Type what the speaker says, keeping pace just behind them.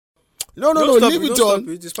No, leave it on.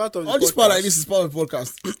 It's part of the All this part like podcast. this is part of the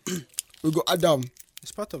podcast. We go Adam.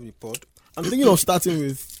 It's part of the pod. I'm thinking of starting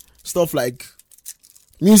with stuff like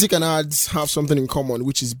music and ads have something in common,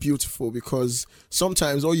 which is beautiful because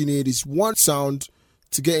sometimes all you need is one sound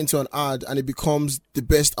to get into an ad and it becomes the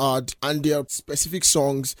best ad, and there are specific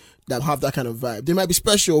songs that have that kind of vibe. They might be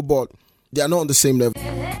special, but they are not on the same level.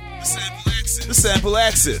 The Sample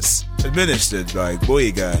Access, administered by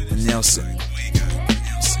Boyega and Nelson.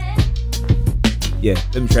 Yeah,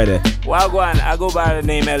 let me try that. Wagwan, I go by the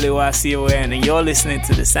name LAYCON, and you're listening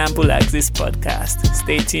to the Sample Access podcast.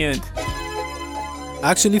 Stay tuned.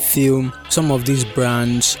 I actually feel some of these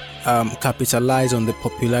brands capitalize on the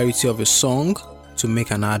popularity of a song to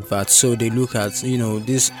make an advert. So they look at,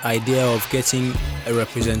 this idea of getting a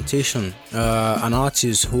representation, an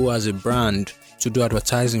artist who has a brand to do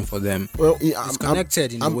advertising for them. Well, it's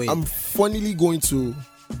connected in a way. I'm funnily going to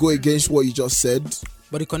go against what you just said.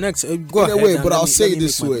 But it connects. Go ahead. Way, but I'll say it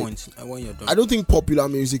this way. When you're done. I don't think popular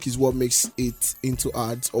music is what makes it into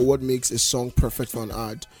ads or what makes a song perfect for an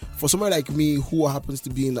ad. For someone like me who happens to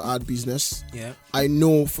be in the ad business, I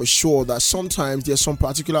know for sure that sometimes there's some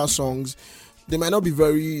particular songs, they might not be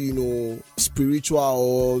very, spiritual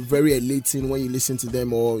or very elating when you listen to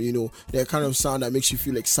them, or, they're kind of sound that makes you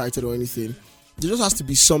feel excited or anything. There just has to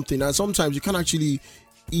be something, and sometimes you can't actually,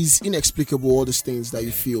 is inexplicable all these things that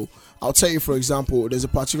you feel. I'll tell you, for example, there's a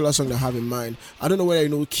particular song that I have in mind. I don't know whether you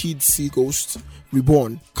know Kid See Ghost,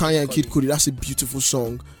 Reborn, Kanye and Kid Cudi. That's a beautiful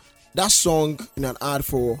song. That song in an ad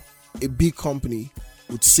for a big company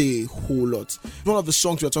would say a whole lot. One of the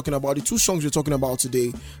songs we're talking about, the two songs we're talking about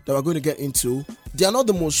today that we're going to get into, they are not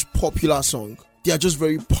the most popular song. They are just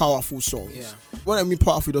very powerful songs. Yeah. When I mean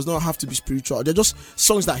powerful, it does not have to be spiritual. They're just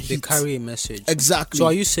songs that hit. They carry a message. Exactly. So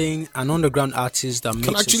are you saying an underground artist that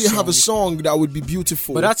can actually have a song that would be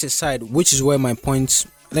beautiful? But that's a side, which is where my point.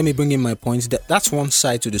 Let me bring in my point. That's one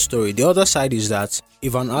side to the story. The other side is that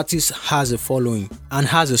if an artist has a following and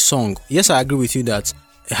has a song, yes, I agree with you that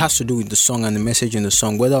it has to do with the song and the message in the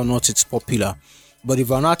song, whether or not it's popular. But if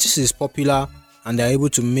an artist is popular and they're able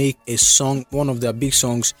to make a song, one of their big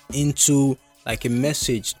songs, into like a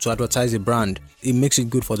message to advertise a brand, it makes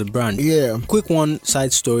it good for the brand. Yeah. Quick one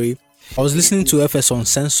side story. I was listening to FS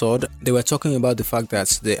Uncensored. They were talking about the fact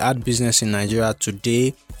that the ad business in Nigeria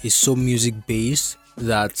today is so music based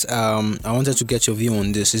that I wanted to get your view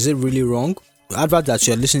on this. Is it really wrong? The advert that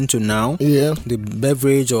you're listening to now, the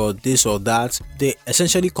beverage or this or that, they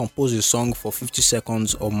essentially compose a song for 50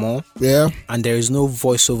 seconds or more. Yeah. And there is no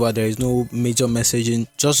voiceover, there is no major messaging.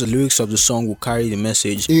 Just the lyrics of the song will carry the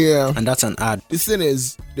message. Yeah. And that's an ad. The thing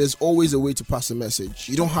is, there's always a way to pass a message.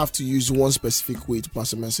 You don't have to use one specific way to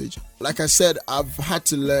pass a message. Like I said, I've had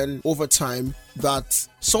to learn over time that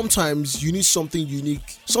sometimes you need something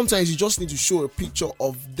unique. Sometimes you just need to show a picture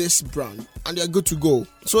of this brand and they're good to go.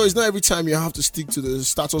 So it's not every time you have to stick to the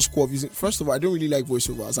status quo of using. First of all, I don't really like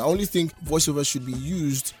voiceovers. I only think voiceovers should be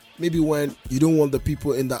used maybe when you don't want the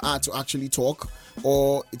people in the ad to actually talk,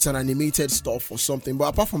 or it's an animated stuff or something. But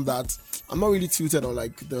apart from that, I'm not really tilted on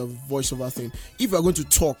like the voiceover thing. If you're going to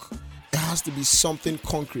talk, it has to be something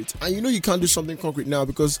concrete. And you can't do something concrete now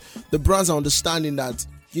because the brands are understanding that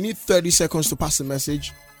you need 30 seconds to pass a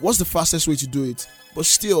message. What's the fastest way to do it? But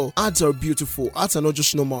still, ads are beautiful. Ads are not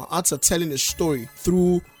just normal. Ads are telling a story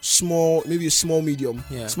through maybe a small medium.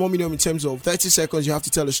 Yeah. Small medium in terms of 30 seconds, you have to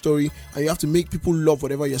tell a story and you have to make people love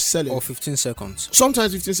whatever you're selling. Or 15 seconds.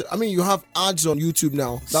 Sometimes 15 seconds. I mean, you have ads on YouTube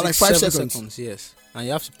now. They're like 5 seconds. Yes. And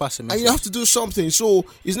you have to pass a message. And you have to do something. So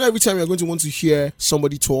it's not every time you're going to want to hear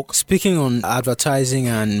somebody talk. Speaking on advertising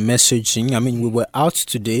and messaging, I mean, we were out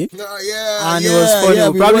today. And it was funny.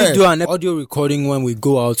 We'll probably do an audio recording when we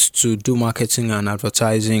go out to do marketing and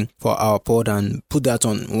advertising for our pod and put that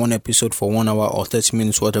on one episode for 1 hour or 30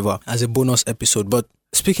 minutes, whatever, as a bonus episode. But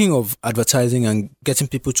speaking of advertising and getting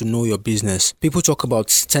people to know your business, people talk about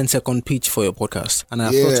 10-second pitch for your podcast. And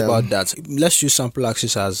I've thought about that. Let's use Sample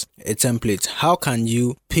Access as a template. How can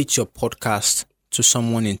you pitch your podcast to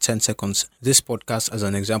someone in 10 seconds? This podcast, as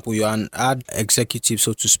an example, you're an ad executive,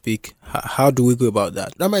 so to speak. How do we go about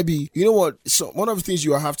that? That might be, you know what? So one of the things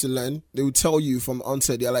you have to learn, they will tell you from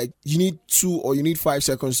onset, they're like, you need 2 or you need 5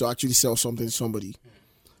 seconds to actually sell something to somebody.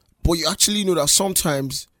 But you actually know that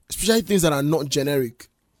sometimes, especially things that are not generic,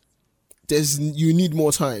 you need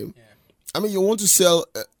more time. Yeah. I mean, you want to sell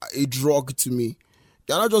a drug to me.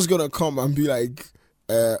 You're not just going to come and be like,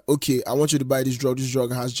 okay, I want you to buy this drug. This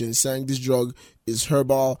drug has ginseng. This drug is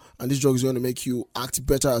herbal. And this drug is going to make you act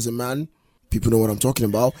better as a man. People know what I'm talking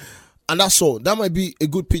about. And that's all. That might be a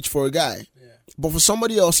good pitch for a guy. Yeah. But for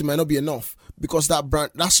somebody else, it might not be enough. Because that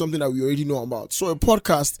brand, that's something that we already know about. So a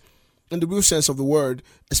podcast, in the real sense of the word,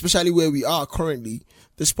 especially where we are currently,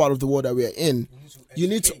 this part of the world that we are in, you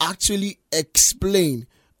need to actually explain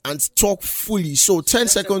and talk fully. So 10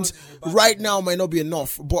 seconds right now might not be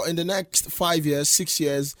enough, but in the next 5 years, 6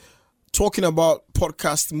 years, talking about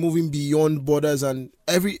podcasts moving beyond borders, and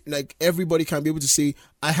everybody can be able to say,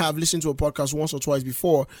 I have listened to a podcast once or twice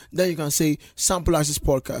before. Then you can say Sample Access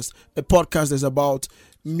Podcast, a podcast that's about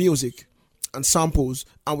music and samples,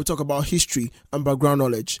 and we talk about history and background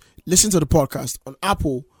knowledge. Listen to the podcast on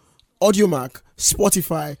Apple, Audiomack,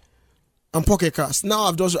 Spotify, and Pocket Cast. Now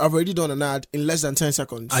I've already done an ad in less than 10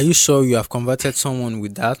 seconds. Are you sure you have converted someone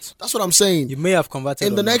with that? That's what I'm saying. You may have converted.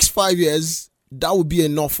 In the next 5 years, that would be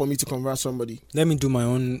enough for me to convert somebody. Let me do my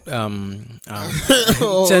own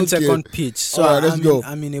 10-second pitch. So let's go.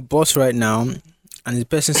 I'm in a bus right now, and the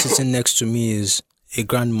person sitting next to me is a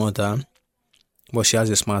grandmother, but she has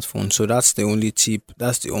a smartphone. So that's the only tip.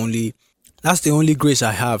 That's the only grace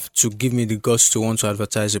I have to give me the guts to want to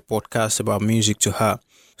advertise a podcast about music to her.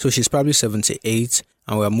 So she's probably 78,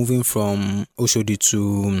 and we're moving from Oshodi to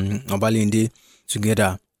Ovaltine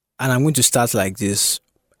together. And I'm going to start like this.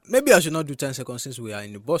 Maybe I should not do 10 seconds since we are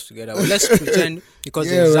in the bus together. But let's pretend, because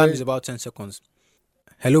the exam is about 10 seconds.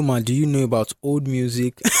 Hello, ma, do you know about old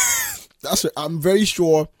music? That's it. I'm very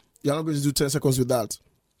sure you're not going to do 10 seconds with that.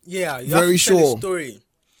 Yeah, you very have to sure. tell a story.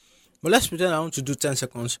 But let's pretend I want to do 10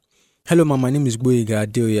 seconds. Hello, ma, my name is Boyiga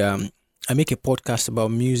Adeoya. I make a podcast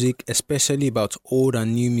about music, especially about old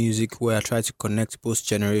and new music, where I try to connect both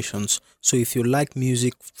generations. So if you like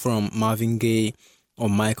music from Marvin Gaye or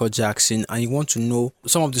Michael Jackson, and you want to know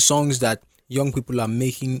some of the songs that young people are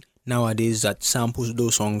making nowadays that samples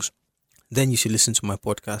those songs, then you should listen to my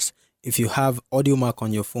podcast. If you have Audiomack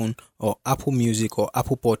on your phone, or Apple Music, or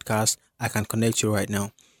Apple Podcast, I can connect you right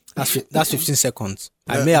now. That's 15 seconds.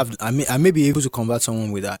 Yeah. I may be able to convert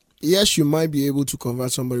someone with that. Yes, you might be able to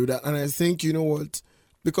convert somebody with that. And I think, you know what,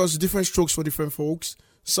 because different strokes for different folks,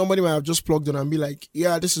 somebody might have just plugged in and be like,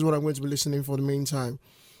 yeah, this is what I'm going to be listening for the main time.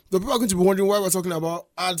 The people are going to be wondering why we're talking about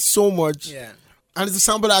ads so much. Yeah. And it's the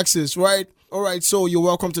Sample Access, right? All right, so you're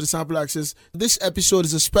welcome to the Sample Access. This episode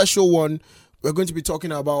is a special one. We're going to be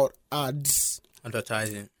talking about ads.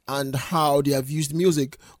 Advertising. And how they have used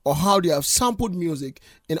music, or how they have sampled music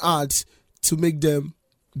in ads to make them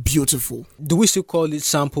beautiful. Do we still call it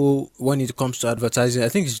sample when it comes to advertising? I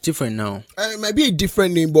think it's different now. It might be a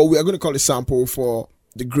different name, but we are going to call it sample for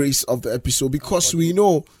the grace of the episode, because we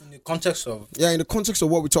know in the context of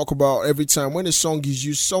what we talk about every time, when a song is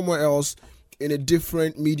used somewhere else in a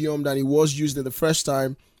different medium than it was used in the first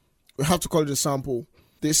time, we have to call it a sample.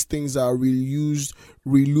 These things are reused,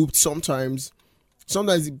 relooped sometimes.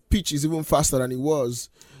 Sometimes the pitch is even faster than it was.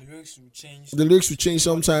 The lyrics will change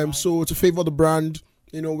sometimes. So to favor the brand,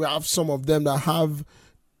 you know, we have some of them that have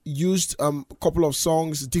used a couple of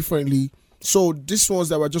songs differently. So these ones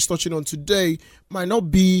that we're just touching on today might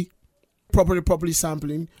not be properly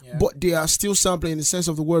sampling, but they are still sampling in the sense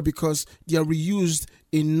of the word, because they are reused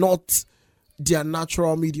in not their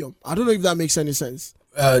natural medium. I don't know if that makes any sense.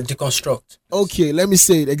 Deconstruct. Okay, let me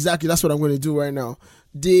say it. Exactly, that's what I'm going to do right now.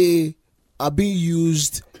 They are being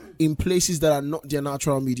used in places that are not their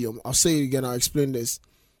natural medium. I'll say it again, I'll explain this.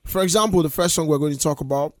 For example, the first song we're going to talk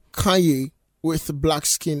about, Kanye with Black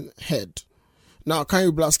Skinhead. Now,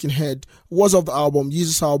 Kanye Black Skinhead was of the album,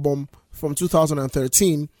 Yeezus album from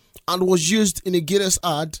 2013, and was used in a Guinness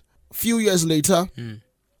ad a few years later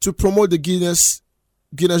to promote the Guinness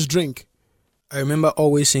drink. I remember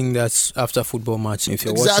always saying that after football match, if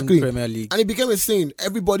you're watching Premier League. And it became a thing.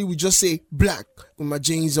 Everybody would just say, black with my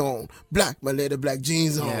jeans on, black, my leather black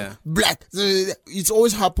jeans on, black. It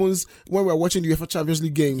always happens when we're watching the UEFA Champions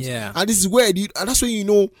League games. Yeah. And this is where, and that's when you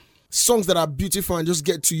know songs that are beautiful and just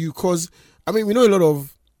get to you. Because, I mean, we know a lot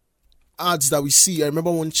of ads that we see. I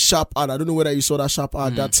remember one Sharp ad. I don't know whether you saw that Sharp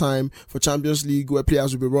ad that time for Champions League, where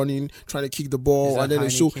players would be running, trying to kick the ball, and then they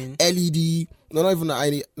show LED. No, not even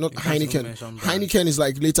not Heineken. Heineken is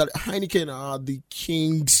like later. Heineken are the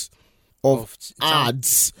kings of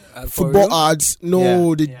ads, football ads.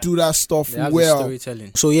 No, they do that stuff they have well. The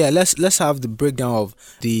storytelling. So let's have the breakdown of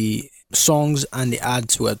the songs and the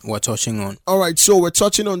ads we're touching on. All right, so we're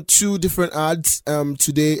touching on two different ads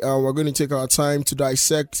today. We're going to take our time to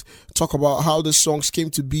dissect, talk about how the songs came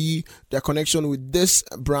to be, their connection with this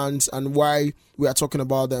brands, and why we are talking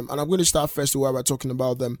about them. And I'm going to start first with why we're talking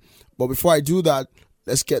about them. But before I do that,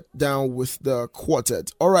 let's get down with the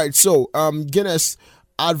quartet. All right, so Guinness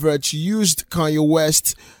advert used Kanye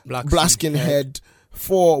West, Black Skinhead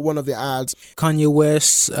for one of the ads. Kanye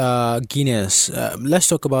West, Guinness. Let's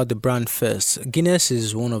talk about the brand first. Guinness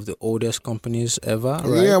is one of the oldest companies ever,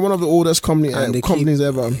 right? Yeah, one of the oldest companies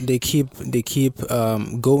ever. They keep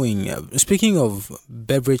going. Speaking of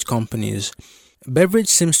beverage companies, beverage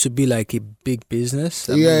seems to be like a big business.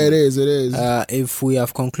 It is. If we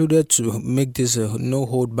have concluded to make this a no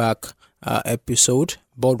hold back episode,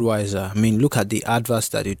 Budweiser. I mean, look at the adverts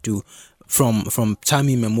that they do from time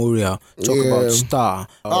immemorial. Talk about Star.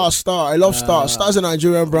 Star. I love Star. Star's a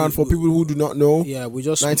Nigerian brand for people who do not know. Yeah, we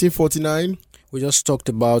just 1949. We just talked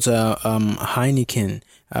about Heineken.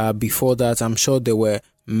 Before that, I'm sure there were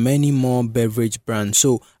many more beverage brands.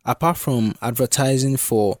 So apart from advertising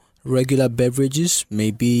for regular beverages,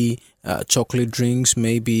 maybe chocolate drinks,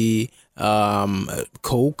 maybe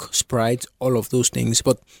Coke, Sprite, all of those things.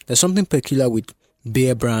 But there's something peculiar with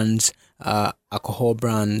beer brands, alcohol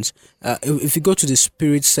brands. If you go to the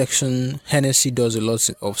spirit section, Hennessy does a lot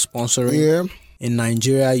of sponsoring. Yeah. In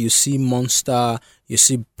Nigeria, you see Monster, you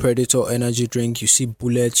see Predator energy drink, you see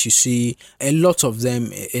Bullets, you see a lot of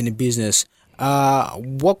them in the business.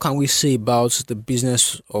 What can we say about the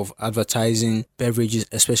business of advertising beverages,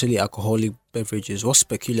 especially alcoholic beverages? What's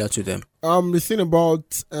peculiar to them? The thing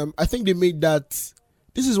about, I think they made that,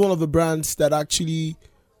 this is one of the brands that actually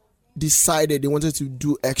decided they wanted to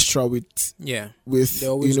do extra with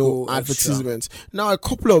advertisements. Now a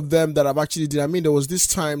couple of them that I've actually did. I mean, there was this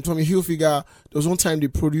time Tommy Hilfiger. There was one time they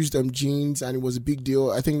produced them jeans and it was a big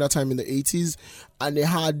deal. I think that time in the 80s, and they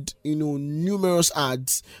had numerous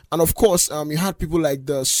ads. And of course, you had people like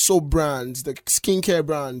the soap brands, the skincare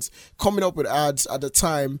brands coming up with ads at the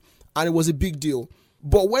time, and it was a big deal.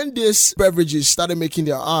 But when these beverages started making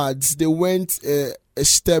their ads, they went a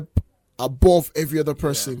step above every other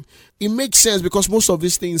person. It makes sense because most of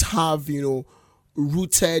these things have,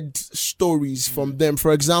 rooted stories from them.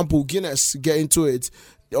 For example, Guinness, get into it,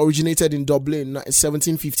 originated in Dublin in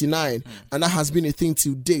 1759, and that has been a thing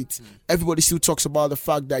till date. Everybody still talks about the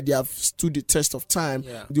fact that they have stood the test of time.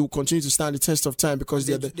 They will continue to stand the test of time because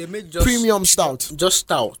they're the premium stout. Just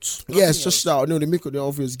stout. Yes, just stout. No, they make it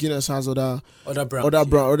obvious. Guinness has other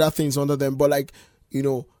things under them, but like,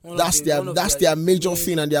 that's their major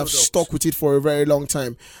thing, and they have stuck with it for a very long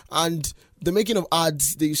time. And the making of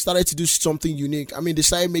ads, they started to do something unique. I mean, they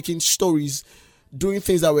started making stories, doing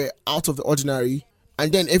things that were out of the ordinary, and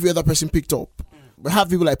then every other person picked up. We have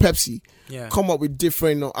people like Pepsi come up with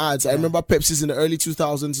different ads. I remember Pepsi's in the early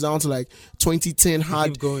 2000s down to like 2010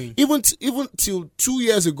 had even till 2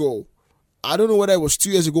 years ago. I don't know whether it was 2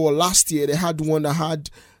 years ago or last year. They had one that had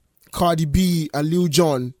Cardi B and Lil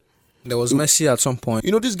Jon. There was Messi at some point.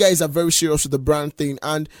 These guys are very serious with the brand thing,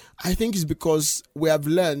 and I think it's because we have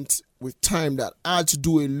learned with time that ads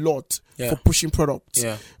do a lot for pushing products.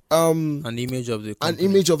 An image of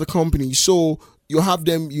the company. So you have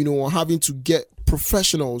them, having to get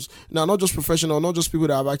professionals. Now, not just professional, not just people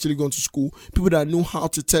that have actually gone to school, people that know how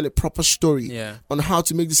to tell a proper story on how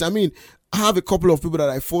to make this. I mean, I have a couple of people that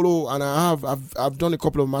I follow, and I've done a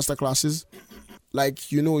couple of master classes. Like,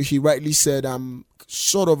 he rightly said, I'm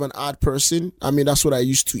sort of an ad person. I mean, that's what I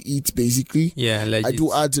used to eat, basically. Yeah, legit. I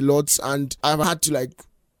do ads a lot, and I've had to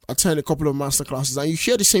attend a couple of master classes, and you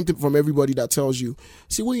hear the same thing from everybody that tells you,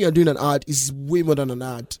 see, when you're doing an ad, it's way more than an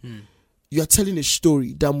ad. You're telling a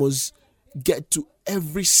story that must get to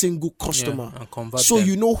every single customer, so them.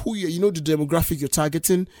 You know who the demographic you're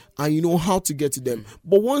targeting, and you know how to get to them.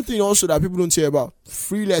 But one thing also that people don't say about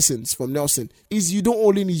free lessons from Nelson is you don't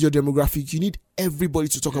only need your demographic, you need everybody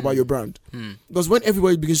to talk about your brand. Because when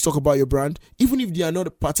everybody begins to talk about your brand, even if they are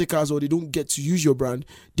not partakers or they don't get to use your brand,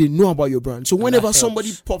 they know about your brand. So whenever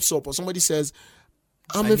somebody pops up or somebody says,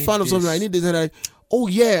 I'm a fan of something, I need this, and like, oh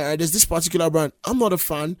yeah, there's this particular brand, I'm not a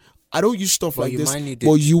fan, I don't use stuff like this,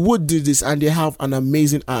 but you would do this, and they have an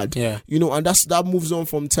amazing ad. And that moves on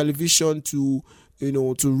from television to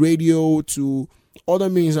to radio to other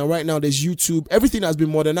means. And right now there's YouTube. Everything has been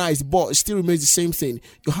modernized, but it still remains the same thing.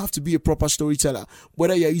 You have to be a proper storyteller,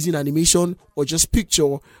 whether you're using animation or just picture,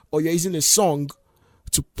 or you're using a song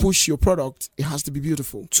to push your product. It has to be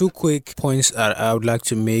beautiful. 2 quick points that I would like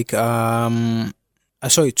to make. I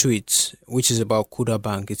saw a tweet which is about Kuda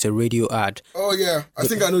Bank. It's a radio ad. Oh yeah, I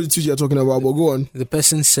think I know the tweet you're talking about, but go on. The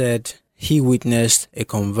person said he witnessed a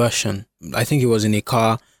conversion. I think he was in a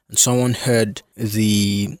car and someone heard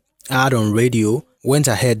the ad on radio, went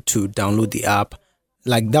ahead to download the app.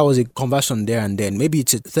 Like, that was a conversion there and then. Maybe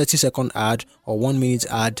it's a 30-second ad or 1 minute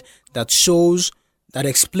ad that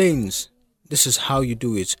explains this is how you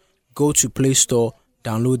do it. Go to Play Store,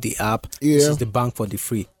 download the app. This is the bank for the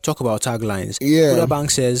free. Talk about taglines. Kuda Bank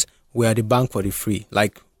says we are the bank for the free.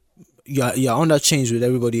 Like, you're under chains with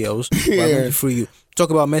everybody else. But I'm going to free you. Talk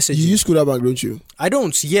about messaging. You use Kuda Bank, don't you? I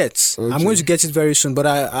don't yet. Okay. I'm going to get it very soon, but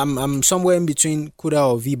I'm somewhere in between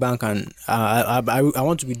Kuda or V Bank, and I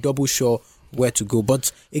want to be double sure where to go.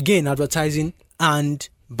 But again, advertising and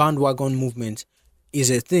bandwagon movement is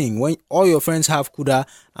a thing. When all your friends have Kuda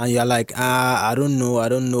and you're like, I don't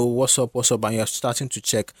know, what's up, and you're starting to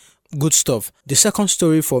check. Good stuff. The second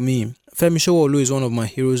story for me, Femi Sowolu is one of my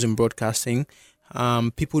heroes in broadcasting.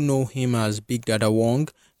 People know him as Big Dada Wong.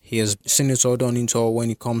 He has seen it all done into all when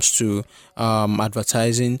it comes to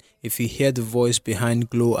advertising. If you hear the voice behind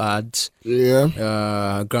Glow Ads,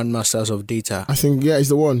 Grandmasters of Data, I think he's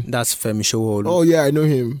the one. That's Femi Sowolu. Oh yeah, I know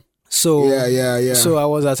him. So yeah. So I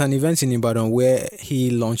was at an event in Ibadan where he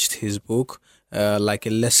launched his book, like a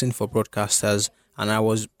lesson for broadcasters, and I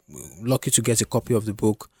was lucky to get a copy of the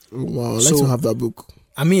book. Wow, I'd like to have that book.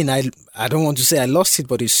 I mean, I don't want to say I lost it,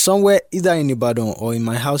 but it's somewhere either in Ibadan or in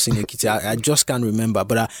my house in Ekiti. I just can't remember.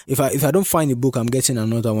 But if I don't find the book, I'm getting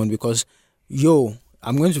another one because,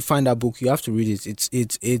 I'm going to find that book. You have to read it.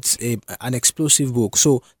 It's an explosive book.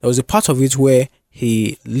 So there was a part of it where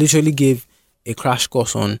he literally gave a crash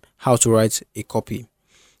course on how to write a copy,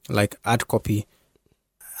 like ad copy,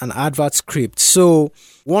 an advert script. So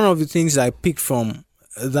one of the things I picked from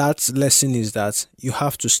that lesson is that you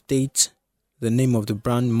have to state the name of the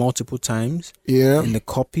brand multiple times in the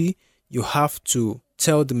copy. You have to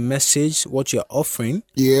tell the message, what you're offering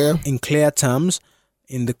in clear terms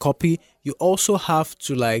in the copy. You also have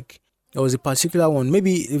to, there was a particular one,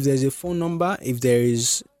 maybe if there's a phone number, if there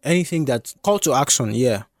is anything that call to action,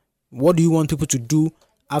 what do you want people to do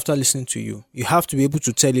after listening to you? You have to be able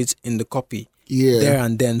to tell it in the copy there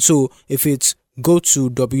and then. So if it's go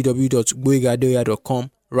to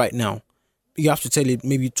www.boygadoya.com right now, you have to tell it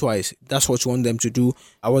maybe twice. That's what you want them to do.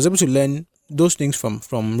 I was able to learn those things from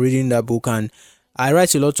reading that book, and I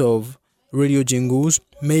write a lot of radio jingles,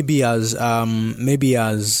 maybe as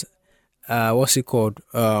what's it called,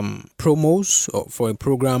 promos for a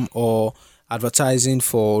program or advertising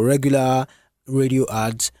for regular radio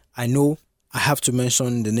ads. I know I have to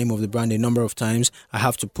mention the name of the brand a number of times. I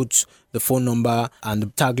have to put the phone number and the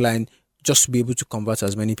tagline just to be able to convert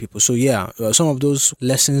as many people. So some of those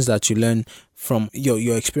lessons that you learn from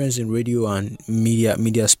your experience in radio and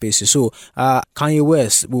media spaces. So Kanye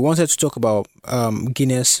West, we wanted to talk about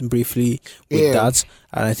Guinness briefly with that,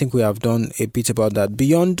 and I think we have done a bit about that.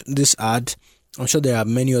 Beyond this ad, I'm sure there are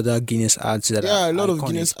many other Guinness ads that are a lot iconic. of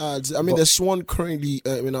Guinness ads. I mean, there's one currently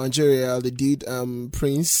in Nigeria. They did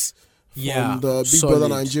Prince from the Big Brother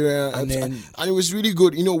Nigeria, and it was really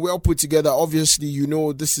good. Well put together. Obviously,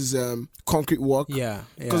 this is concrete work.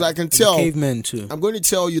 Because I can tell. The cavemen too. I'm going to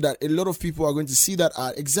tell you that a lot of people are going to see that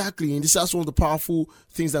ad exactly, and this is one of the powerful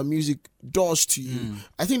things that music does to you.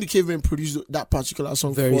 I think the cavemen produced that particular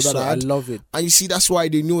song for that ad. I love it. And you see, that's why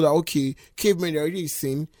they know that cavemen are already a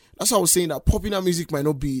thing. That's why I was saying that popular music might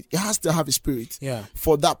not be. It has to have a spirit.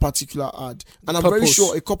 For that particular ad, and I'm very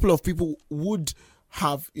sure a couple of people would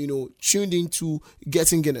have tuned into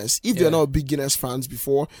getting Guinness if they're not big Guinness fans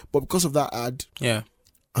before, but because of that ad,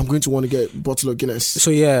 I'm going to want to get a bottle of Guinness. So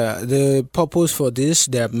the purpose for this,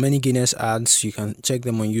 there are many Guinness ads. You can check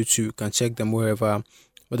them on YouTube, you can check them wherever,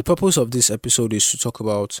 but the purpose of this episode is to talk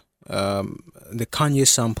about the Kanye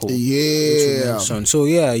sample. So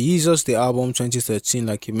Jesus, the album 2013,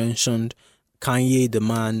 like you mentioned, Kanye the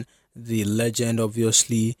man, the legend,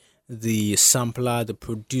 obviously, the sampler, the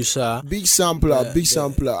producer. Big sampler. I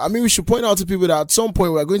mean, we should point out to people that at some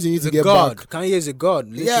point we're going to need to get back. Kanye is a god.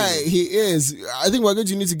 Literally. Yeah, he is. I think we're going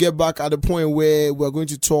to need to get back at the point where we're going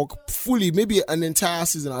to talk fully, maybe an entire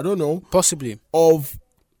season, I don't know. Possibly. Of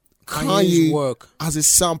Kanye's work as a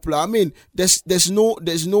sampler. I mean, there's no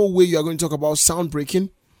way you are going to talk about sound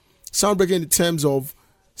breaking in terms of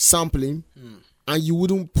sampling. And you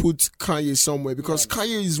wouldn't put Kanye somewhere because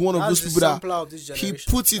Kanye is one of those people that he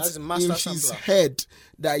puts it in his head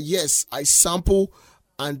that yes, I sample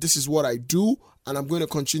and this is what I do and I'm going to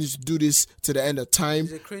continue to do this to the end of time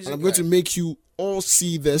and I'm going to make you all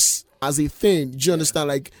see this as a thing. Do you understand?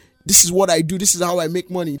 Like, this is what I do. This is how I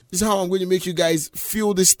make money. This is how I'm going to make you guys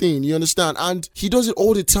feel this thing. You understand? And he does it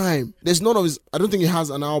all the time. There's none of his. I don't think he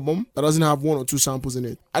has an album that doesn't have one or two samples in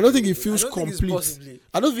it. I don't think it feels complete.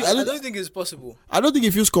 I don't think it's possible. I don't think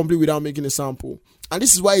it feels complete without making a sample. And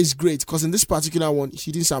this is why it's great, because in this particular one,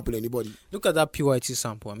 he didn't sample anybody. Look at that PYT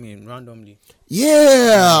sample. I mean, randomly.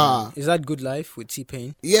 Yeah. Is that Good Life with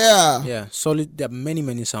T-Pain? Yeah. Yeah. Solid. There are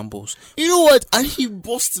many samples. You know what? And he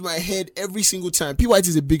busts my head every single time. PYT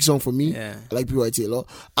is a big song for me. Yeah. I like PYT a lot.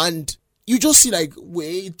 And you just see like,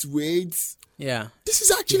 wait. Yeah. This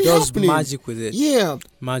is actually happening. Magic with it. Yeah.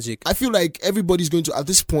 Magic. I feel like everybody's going to, at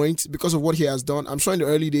this point, because of what he has done, I'm sure in the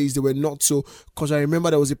early days they were not so, because I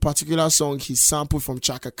remember there was a particular song he sampled from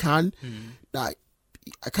Chaka Khan that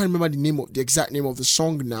I can't remember the exact name of the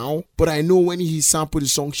song now, but I know when he sampled the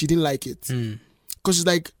song, she didn't like it. Because it's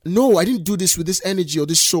like, no, I didn't do this with this energy or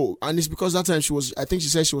this show. And it's because that time I think she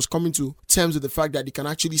said she was coming to terms with the fact that he can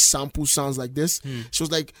actually sample sounds like this. She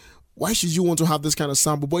was like, why should you want to have this kind of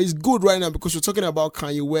sample? But it's good right now because we're talking about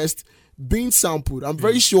Kanye West being sampled. I'm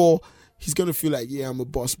very sure he's going to feel like, yeah, I'm a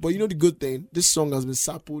boss. But you know the good thing? This song has been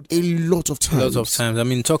sampled a lot of times. I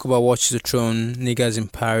mean, talk about Watch the Throne, Niggas in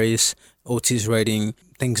Paris, Otis Redding,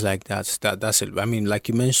 things like that. That's it. I mean, like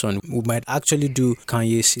you mentioned, we might actually do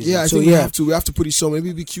Kanye season. Yeah, I think we have to put it somewhere.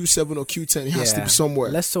 Maybe Q7 or Q10. It has to be somewhere.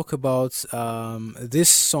 Let's talk about this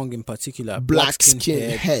song in particular, Black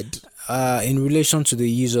Skinhead. In relation to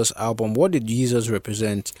the Yeezus album, what did Yeezus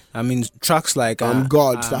represent? I mean, tracks like I'm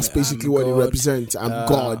God. That's basically what it represents. I'm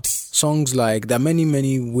God. Songs like there are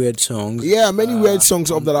many weird songs. Yeah, many weird songs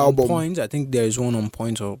of that album. Point, I think there is one on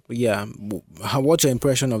point. What's your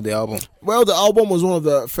impression of the album? Well, the album was one of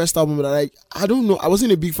the first albums that I don't know. I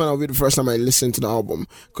wasn't a big fan of it the first time I listened to the album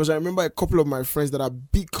because I remember a couple of my friends that are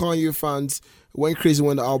big Kanye fans went crazy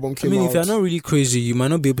when the album came out. I mean, if you're not really crazy, you might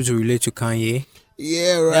not be able to relate to Kanye.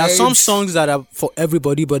 Yeah, right. There are some songs that are for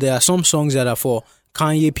everybody, but there are some songs that are for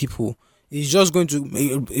Kanye people. He's just going to,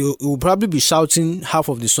 he will probably be shouting half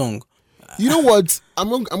of the song. You know what? I'm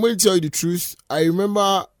going to tell you the truth. I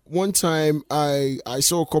remember one time I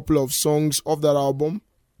saw a couple of songs of that album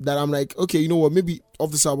that I'm like, okay, you know what? Maybe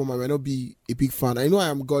of this album I might not be a big fan. I know I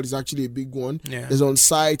Am God is actually a big one. Yeah. There's On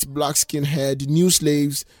Sight, Black Skinhead, New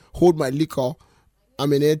Slaves, Hold My Liquor,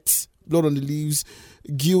 I'm in It, Blood on the Leaves,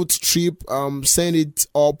 Guilt Trip, Send It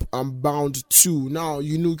Up, and Bound 2. Now,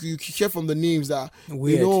 you hear from the names that,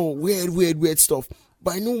 weird stuff.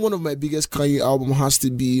 But I know one of my biggest Kanye album has to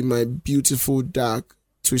be My Beautiful Dark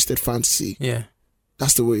Twisted Fantasy. Yeah.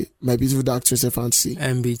 That's the way. My Beautiful Dark Twisted Fantasy.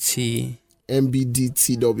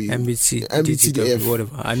 MBDTW,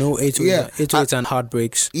 whatever. I know 808 and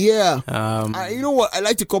Heartbreaks. Yeah. You know what? I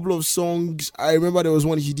liked a couple of songs. I remember there was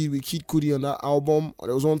one he did with Kid Cudi on that album.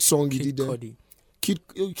 There was one song he did there. Kid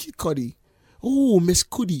Cudi. Oh, Miss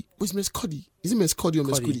Cudi. What's Miss Cudi? Is it Miss Cudi or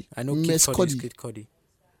Miss Cudi? I know Miss Cudi. Kid Cudi.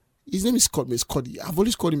 His name is Scott Miss Cudi. I've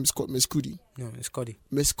always called him Miss Cudi. No, Miss Cudi.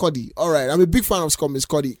 Miss Cudi. All right. I'm a big fan of Scott Miss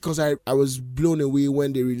Cudi because I was blown away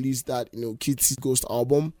when they released that, Kids Ghost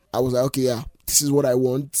album. I was like, okay, yeah, this is what I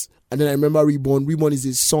want. And then I remember Reborn. Reborn is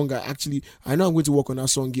a song I know I'm going to work on that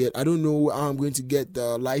song yet. I don't know how I'm going to get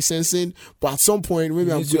the licensing, but at some point,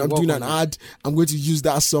 maybe I'm doing an ad, I'm going to use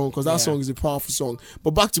that song because that song is a powerful song.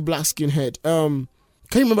 But back to Black Skinhead. Can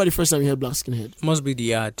you remember the first time you heard Black Skinhead? Must be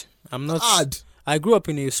the ad. I'm not... Ad? I grew up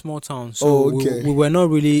in a small town, so we were not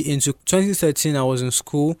really into... 2013, I was in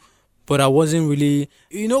school, but I wasn't really...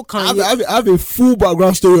 Kanye... I have a full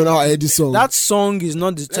background story on how I heard this song. That song is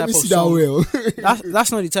not the type of song... That well.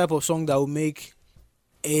 that's not the type of song that will make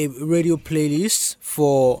a radio playlist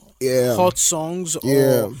for hot songs.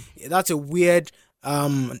 Or that's a weird,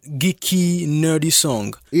 geeky, nerdy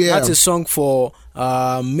song. Yeah. That's a song for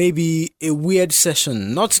maybe a weird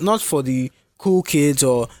session. Not for the... cool kids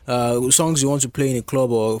or songs you want to play in a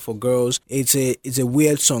club or for girls. It's a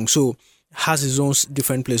weird song, so has its own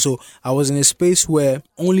different place. So I was in a space where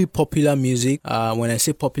only popular music, when I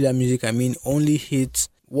say popular music, I mean only hits,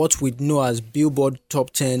 what we know as Billboard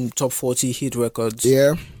Top 10, Top 40 hit records.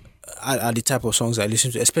 Yeah. Are the type of songs I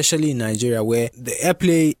listen to, especially in Nigeria, where the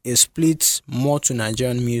airplay is split more to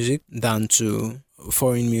Nigerian music than to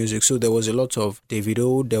foreign music. So there was a lot of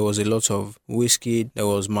Davido, there was a lot of Wizkid, there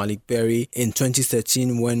was Malik Berry in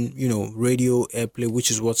 2013 when radio airplay,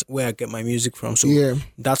 which is where I get my music from. So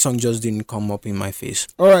that song just didn't come up in my face.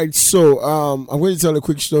 All right, so I'm going to tell a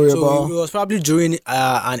quick story about. It was probably during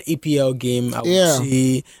an EPL game. I would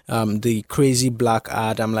see the crazy black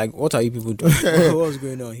ad. I'm like, what are you people doing? What's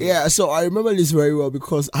going on here? Yeah, so I remember this very well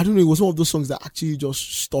because I don't know, it was one of those songs that actually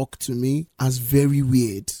just stuck to me as very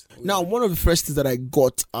weird. Now, one of the first things that I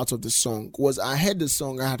got out of the song was I had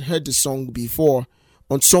heard the song before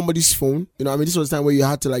on somebody's phone. This was the time where you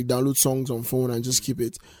had to download songs on phone and just keep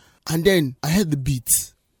it. And then I heard the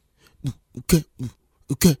beat.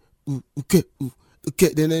 Okay.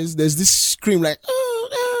 Then there's this scream like,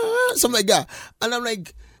 something like that. And I'm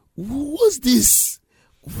like, what's this?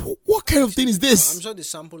 What kind of thing is this? I'm sure the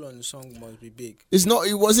sample on the song must be big. It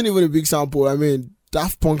wasn't even a big sample. I mean,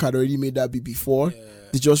 Daft Punk had already made that beat before. Yeah.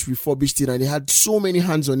 They just refurbished it and they had so many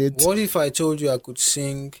hands on it. What if I told you I could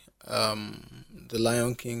sing The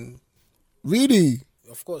Lion King? Really?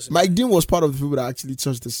 Of course. Mike Dean was part of the people that actually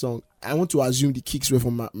touched the song. I want to assume the kicks were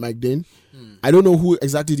from Mike Dean. I don't know who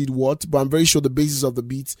exactly did what, but I'm very sure the basis of the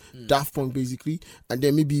beat, Daft Punk basically, and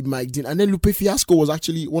then maybe Mike Dean. And then Lupe Fiasco was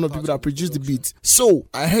actually one of the people that produced the beat. So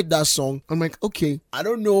I heard that song. I'm like, okay, I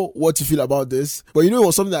don't know what to feel about this. But it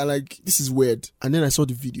was something that I'm like, this is weird. And then I saw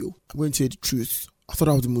the video. I'm going to tell you the truth. I thought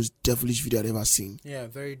that was the most devilish video I'd ever seen. Yeah,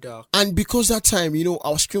 very dark. And because that time,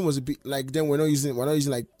 our screen was a bit like, then we're not using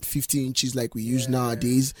like 50 inches like we use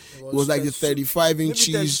nowadays. It was like the 35 inches.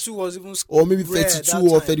 Maybe 32 was even or maybe 32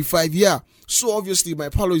 or 35. Yeah. So obviously my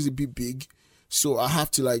parlor is a bit big. So I have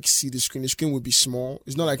to like see the screen. The screen would be small.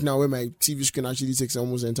 It's not like now where my TV screen actually takes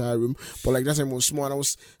almost the entire room. But like that time it was small and I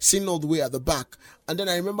was sitting all the way at the back. And then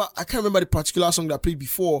I can't remember the particular song that I played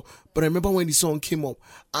before, but I remember when the song came up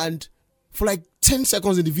and for like 10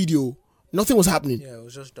 seconds in the video, nothing was happening. Yeah, it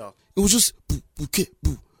was just dark. It was just boo, bouquet,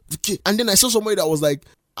 boo, bouquet. And then I saw somebody that was like,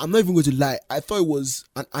 I'm not even going to lie, I thought it was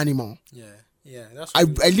an animal. Yeah, that's I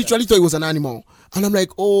literally thought it was an animal. And I'm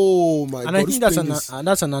like, oh my God. And I think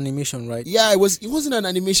that's an animation, right? Yeah, it wasn't an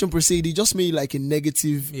animation per se. They just made like a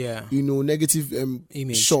negative, negative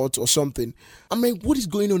image shot or something. I'm like, what is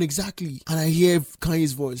going on exactly? And I hear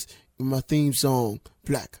Kanye's voice in my theme song,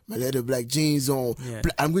 Black, my leather black jeans on. Yeah.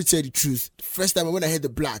 I'm going to tell you the truth. The first time when I heard the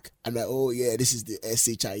black, I'm like, oh yeah, this is the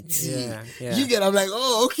SHIT. Yeah. You get, I'm like,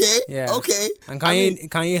 oh, okay, okay. And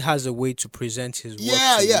Kanye has a way to present his work.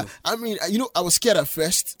 Yeah. I mean, I was scared at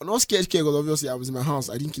first. I'm not scared because obviously I was in my house.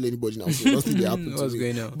 I didn't kill anybody now, so nothing happened to me.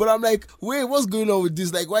 Going on? But I'm like, wait, what's going on with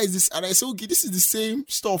this? Like, why is this? And I said, okay, this is the same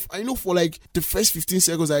stuff. I know for like the first 15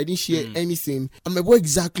 seconds, I didn't share anything. I'm like, what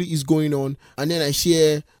exactly is going on? And then I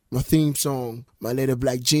share my theme song, my leather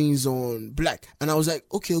black jeans on, Black. And I was like,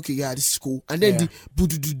 okay, yeah, this is cool. And then the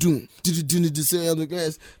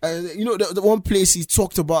the one place he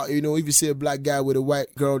talked about, if you say a black guy with a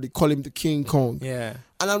white girl, they call him the King Kong. Yeah.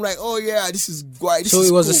 And I'm like, oh yeah, this is great. So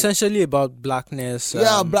it was essentially about blackness.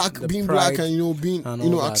 Being black and being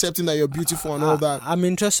accepting that you're beautiful and all that. I'm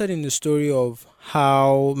interested in the story of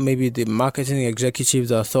how maybe the marketing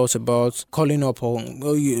executives are thought about calling up or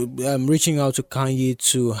reaching out to Kanye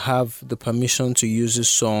to have the permission to use this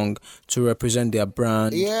song to represent their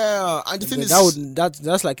brand. Yeah, and the thing is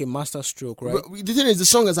that's like a master stroke, right? But the thing is, the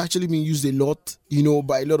song has actually been used a lot,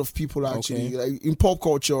 by a lot of people actually. Okay. Like in pop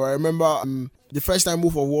culture, I remember the first time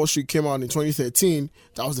Wolf of Wall Street came out in 2013,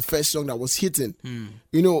 that was the first song that was hitting.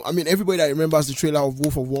 Everybody that remembers the trailer of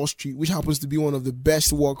Wolf of Wall Street, which happens to be one of the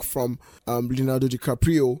best work from Leonardo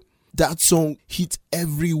DiCaprio, that song hit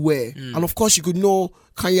everywhere. And of course, you could know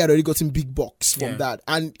Kanye had already gotten big bucks from that.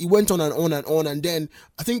 And it went on and on and on. And then,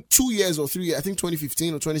 I think 2 years or 3 years, I think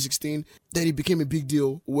 2015 or 2016, then it became a big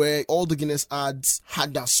deal where all the Guinness ads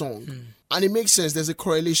had that song. And it makes sense. There's a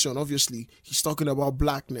correlation, obviously. He's talking about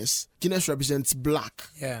blackness. Guinness represents black.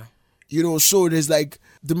 Yeah. So there's like,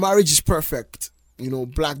 the marriage is perfect.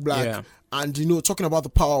 Black. Yeah. And, talking about the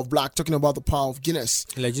power of black, talking about the power of Guinness.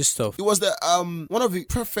 Legit stuff. It was the one of the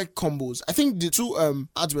perfect combos. I think the two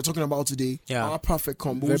ads we're talking about today are perfect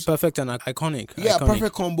combos. Very perfect and iconic. Yeah,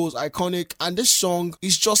 perfect combos, iconic. And this song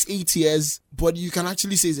is just 8 years, but you can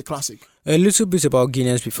actually say it's a classic. A little bit about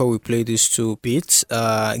Guinness before we play these two beats.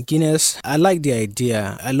 Guinness, I like the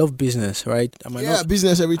idea. I love business, right?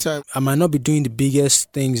 Business every time. I might not be doing the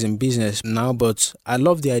biggest things in business now, but I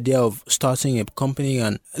love the idea of starting a company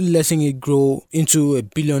and letting it grow into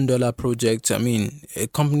 $1 billion project. I mean, a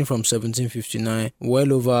company from 1759,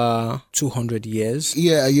 well over 200 years.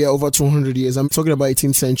 Yeah, over 200 years. I'm talking about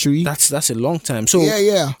 18th century. That's a long time. So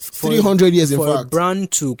 300 years in fact. For a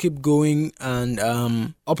brand to keep going and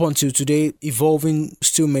up until today, evolving,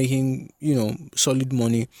 still making, solid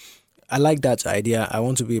money. I like that idea. I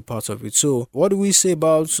want to be a part of it. So what do we say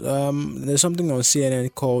about, there's something on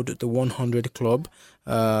CNN called the 100 Club,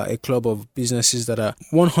 a club of businesses that are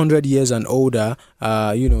 100 years and older.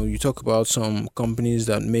 You talk about some companies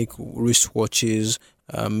that make wristwatches,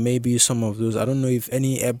 maybe some of those. I don't know if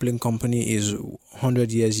any airplane company is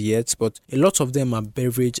 100 years yet, but a lot of them are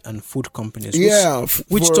beverage and food companies.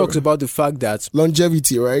 Which talks about the fact that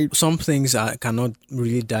longevity, right? Some things cannot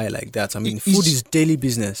really die like that. I mean, food is daily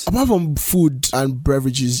business. Apart from food and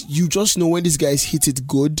beverages, you just know when these guys hit it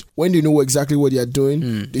good, when they know exactly what they are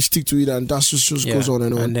doing, they stick to it, and that just goes on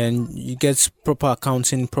and on. And then you get proper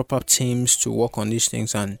accounting, proper teams to work on these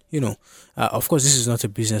things, and of course, this is not a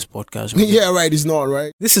business podcast. Right? It's not,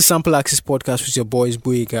 right? This is Sample Access Podcast with your boys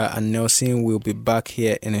Boyega and Nelson. We'll be back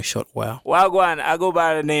here in a short while. Wagwan, I go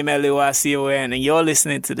by the name LAYCON, and you're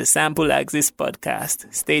listening to the Sample Access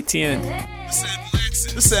Podcast. Stay tuned.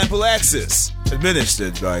 The Sample Access,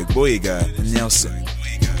 administered by Boyega and Nelson.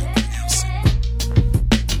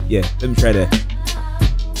 Yeah, let me try that.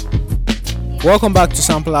 Welcome back to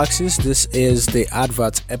Sample Axis. This is the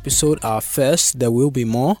advert episode, our first. There will be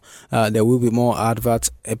more. There will be more advert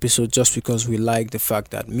episodes just because we like the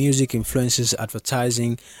fact that music influences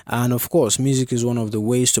advertising, and of course, music is one of the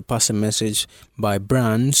ways to pass a message by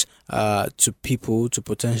brands to people, to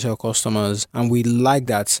potential customers, and we like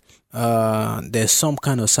that there's some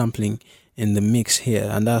kind of sampling in the mix here,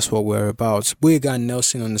 and that's what we're about. Boyega and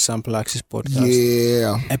Nelson on the Sample Axis podcast.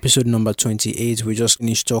 Yeah. Episode number 28. We just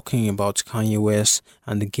finished talking about Kanye West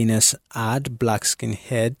and the Guinness Ad, Black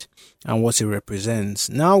Skinhead, and what it represents.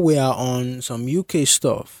 Now we are on some UK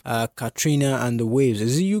stuff. Katrina and The Waves.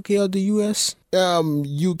 Is it UK or the US?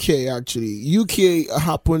 UK actually. UK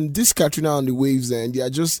happened, this Katrina and The Waves, and they are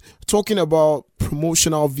just talking about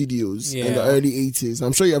promotional videos in the early 80s.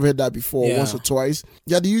 I'm sure you have heard that before once or twice.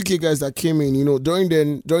 Yeah, the UK guys that came in, during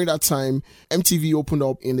that time, MTV opened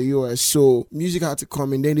up in the US, so music had to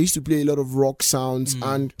come in. Then they used to play a lot of rock sounds,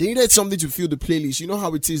 and they needed something to fill the playlist. You know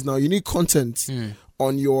how it is now. You need content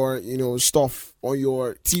on your, stuff, on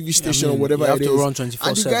your TV station or whatever you have it to is. run 24/7.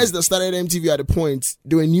 And the guys that started MTV at the point,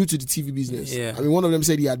 they were new to the TV business. Yeah. I mean, one of them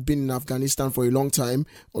said he had been in Afghanistan for a long time,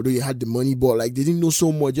 although he had the money, but like they didn't know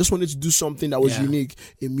so much. Just wanted to do something that was unique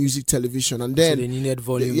in music television. And then so they needed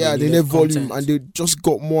volume. They needed volume, and they just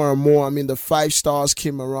got more and more. I mean, the 5 stars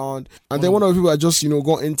came around, and then one of the people that just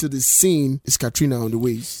got into the scene is Katrina and The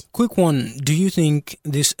Waves. Quick one: do you think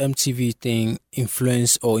this MTV thing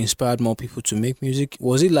influenced or inspired more people to make music?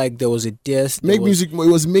 Was it like there was a death? It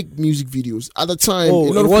was make music videos at the time.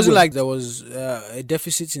 It wasn't like there was a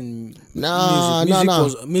deficit in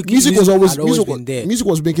music. Music was always been there. Music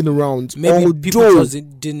was making the rounds. Maybe people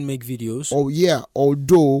just didn't make videos.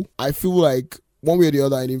 Although I feel like one way or the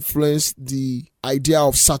other, it influenced the idea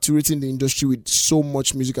of saturating the industry with so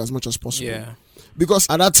much music as much as possible. Yeah. Because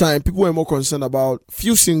at that time, people were more concerned about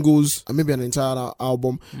few singles and maybe an entire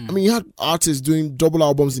album. I mean, you had artists doing double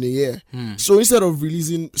albums in a year. So instead of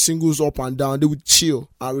releasing singles up and down, they would chill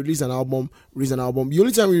and release an album. The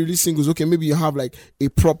only time we release singles, okay, maybe you have like a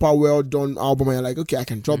proper, well-done album and you're like, okay, I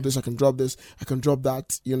can drop this, I can drop this, I can drop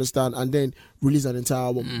that, you understand? And then release an entire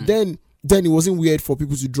album. Then it wasn't weird for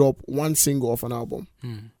people to drop one single off an album.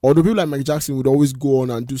 Although people like Michael Jackson would always go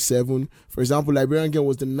on and do 7. For example, Nigerian Girl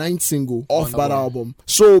was the 9th single off that album.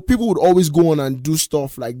 So people would always go on and do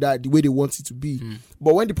stuff like that the way they want it to be.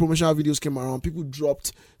 But when the promotional videos came around, people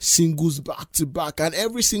dropped singles back to back, and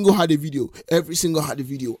every single had a video. And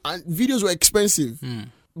videos were expensive.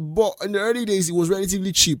 But in the early days, it was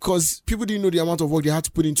relatively cheap because people didn't know the amount of work they had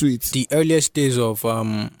to put into it. The earliest days of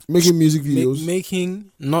making music videos.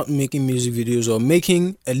 Not making music videos, or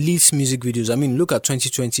making at least music videos. I mean, look at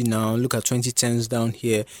 2020 now, look at 2010s down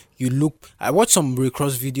here. I watch some Ray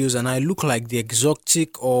Cross videos and I look like the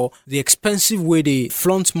exotic or the expensive way they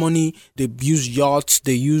flaunt money. They use yachts,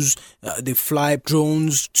 they fly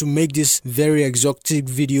drones to make these very exotic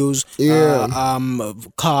videos.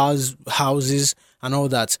 Cars, houses, and all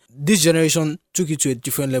that. This generation took it to a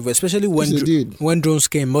different level, especially when drones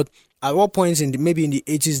came. But at what point maybe in the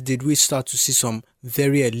 80s did we start to see some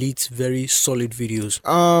very elite, very solid videos?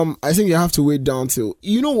 I think you have to wait down till,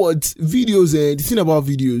 you know what, videos, the thing about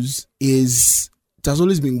videos is it has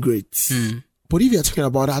always been great. But if you're talking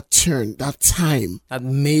about that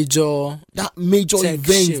major event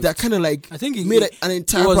shift, that kind of like, I think it made an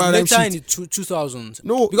entire paradigm shift. In the 2000s.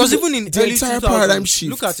 No, because even in the early entire 2000s, paradigm shift.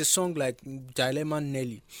 Look at a song like Dilemma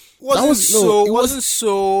Nelly. It wasn't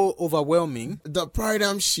so overwhelming. The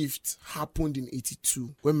paradigm shift happened in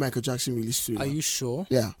 82 when Michael Jackson released Thriller. Are you sure?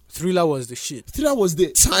 Yeah. Thriller was the shit. Thriller was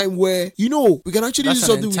the time where, we can actually do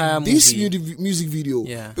something with this music video.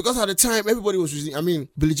 Yeah. Because at the time, everybody was using,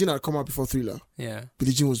 Billie Jean had come out before Thriller. Yeah.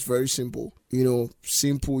 Billie Jean was very simple.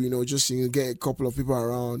 Just get a couple of people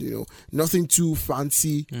around, nothing too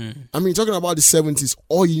fancy. I mean, talking about the 70s,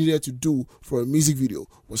 all you needed to do for a music video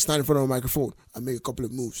was stand in front of a microphone and make a couple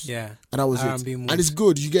of moves. Yeah. And that was R&B it. moves. And it's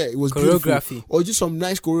good, it was choreography. Beautiful. Or just some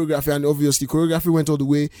nice choreography, and obviously choreography went all the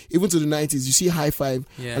way, even to the 90s. You see High Five.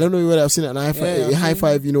 Yeah. I don't know whether I've seen a high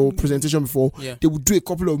five, presentation before. Yeah. They would do a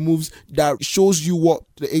couple of moves that shows you what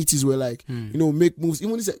the 80s were like. Make moves.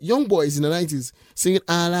 Even these young boys in the 90s singing,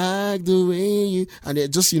 I like the way you, and they're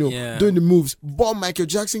just, doing the moves. But Michael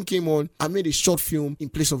Jackson came on and made a short film in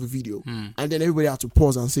place of a video. And then everybody had to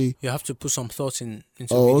pause and say, you have to put some thought into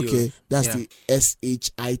videos. Okay. That's the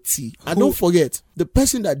SHIT. And don't forget, the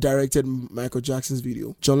person that directed Michael Jackson's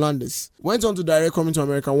video, John Landis, went on to direct Coming to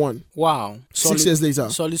America 1. Wow. 6 years later.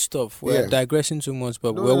 Solid stuff. We're digressing too much,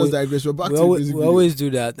 but we always do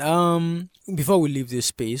that. Before we leave this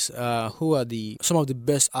space, who are some of the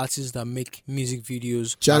best artists that make music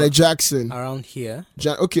videos? Janet Jackson around here.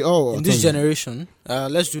 in this generation.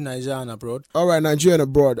 Let's do Nigeria and abroad. All right, Nigeria and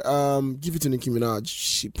abroad. Give it to Nicki Minaj.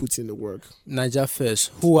 She puts in the work. Nigeria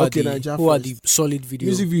first. Who are the solid videos?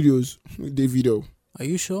 Music videos. Davido. Are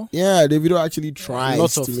you sure? Yeah, Davido actually tries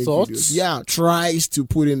Lots of to make thoughts. videos. Yeah, tries to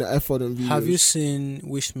put in the effort on videos. Have you seen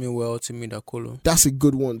Wish Me Well, Timi Dakolo? That's a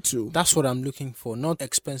good one too. That's what I'm looking for, not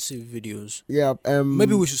expensive videos. Yeah.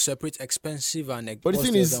 Maybe we should separate expensive and. But the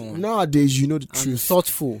thing is, nowadays you know the truth.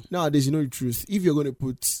 Thoughtful. Nowadays you know the truth. If you're going to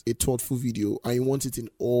put a thoughtful video and you want it in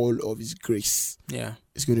all of its grace, yeah,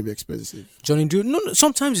 it's going to be expensive. Johnny Drew, no,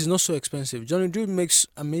 sometimes it's not so expensive. Johnny Drew makes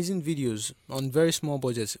amazing videos on very small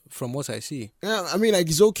budgets, from what I see. Yeah, I mean, like,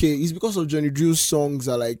 it's okay. It's because of Johnny Drew's songs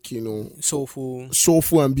are like,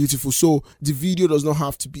 soulful and beautiful. So the video does not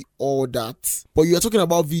have to be all that. But you're talking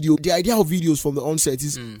about video. The idea of videos from the onset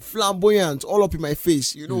is flamboyant, all up in my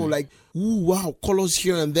face. Like, ooh, wow, colors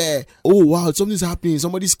here and there. Oh, wow, something's happening.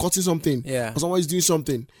 Somebody's cutting something. Yeah. Or somebody's doing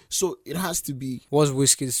something. So it has to be. What's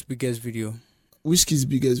Wizkid's biggest video? Wizkid's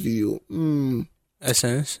biggest video.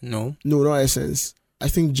 Essence? No, not Essence. I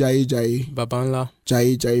think Jai Babanla.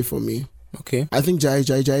 Jai for me. Okay. I think Jai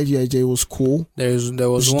was cool. There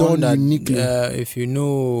was one that if you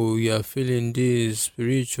know you're feeling this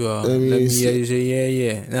spiritual, let me say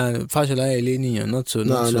yeah. Not so.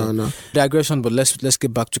 No. Digression, but let's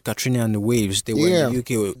get back to Katrina and The Waves. They were in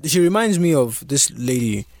the UK. She reminds me of this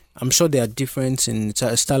lady. I'm sure they are different in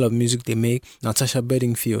style of music they make. Natasha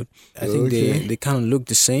Bedingfield. I think they kind of look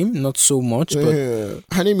the same, not so much. But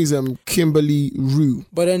her name is Kimberly Rue.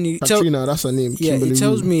 But then Katrina, that's her name. Yeah, Kimberly it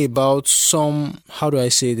tells Rue. me about some. How do I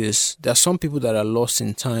say this? There are some people that are lost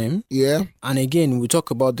in time. Yeah. And again, we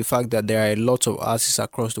talk about the fact that there are a lot of artists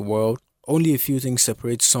across the world. Only a few things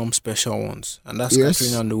separate some special ones, and that's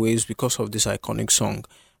Katrina and The Waves because of this iconic song.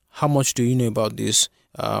 How much do you know about this?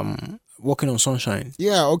 Walking on Sunshine.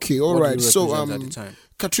 Yeah, okay, all right. So at the time?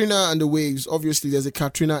 Katrina and The Waves, obviously there's a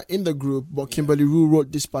Katrina in the group, but Kimberly Rue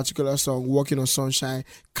wrote this particular song, Walking on Sunshine.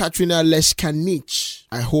 Katrina Leshkanich,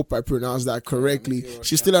 I hope I pronounced that correctly.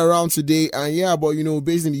 She's still around today, and but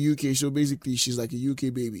based in the UK, so basically she's like a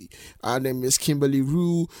UK baby. And then Miss Kimberly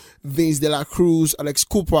Rue, Vince De La Cruz, Alex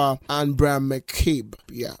Cooper, and Brian McCabe.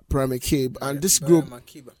 Yeah, Brian McCabe. And this group...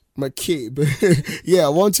 McCabe.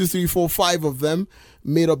 1, 2, 3, 4, 5 of them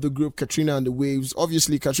made up the group Katrina and The Waves.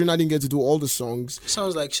 Obviously, Katrina didn't get to do all the songs.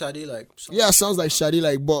 Sounds like Shadi, sounds like Shadi,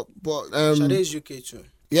 but Shadi is UK too.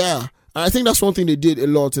 Yeah. And I think that's one thing they did a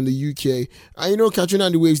lot in the UK. And Katrina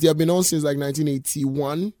and The Waves, they have been on since like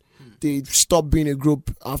 1981. They stopped being a group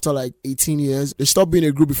after like 18 years. They stopped being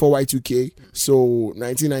a group before Y2K. So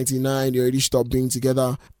 1999, they already stopped being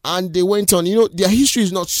together. And they went on, their history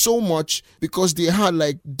is not so much because they had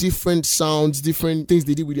like different sounds, different things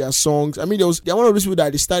they did with their songs. I mean, they're one of those people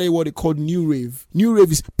that they started what they called New Rave. New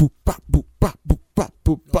Rave is boop, bap, boop, bap, boop, bap,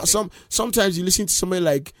 boop, bap. Sometimes you listen to somebody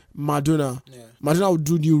like Madonna. Yeah. Madonna would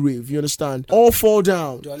do New Rave, you understand? All Fall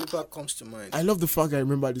Down. Dua Lipa comes to mind. I love the fact I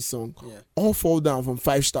remember this song. Yeah. All Fall Down from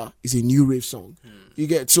 5 Star is a New Rave song. You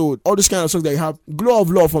get, so all this kind of songs that you have. Glow of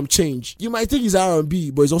Love from Change. You might think it's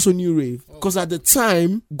R&B, but it's also New Rave. Because at the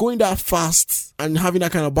time, going that fast and having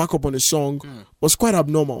that kind of backup on the song was quite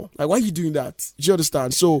abnormal. Like, why are you doing that? Do you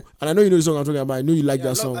understand? So, and I know you know the song I'm talking about. I know you like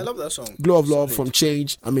that song. I love that song. Glow of Love from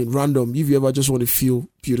Change. I mean, random. If you ever just want to feel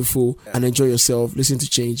beautiful and enjoy yourself, listen to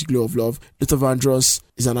Change, Glow of Love. Luther Vandross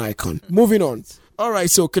is an icon. Moving on. All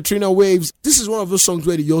right, so Katrina Waves. This is one of those songs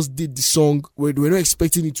where they just did the song where they were not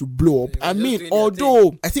expecting it to blow up. I mean,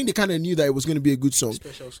 although I think they kind of knew that it was going to be a good song.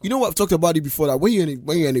 You know what, I've talked about it before, that when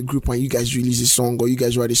you're in a group and you guys release a song or you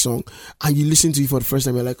guys write a song and you listen to it for the first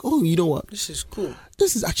time, you're like, oh, you know what? This is cool.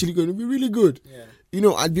 This is actually going to be really good. Yeah.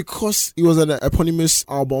 And because it was an eponymous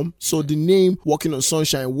album, so the name Walking on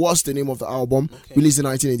Sunshine was the name of the album, released in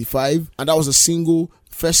 1985, and that was a single.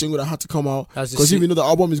 First single that had to come out, because if you know the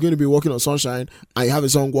album is going to be Walking on Sunshine and you have a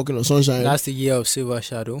song Walking on Sunshine, that's the year of Silver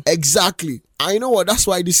Shadow. Exactly. And you know what, that's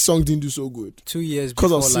why this song didn't do so good. 2 years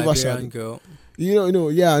before of Silver Liberian Girl.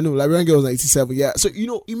 Liberian Girl was 97. Yeah, so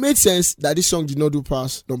it made sense that this song did not do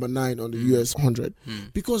past number 9 on the US 100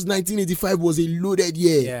 because 1985 was a loaded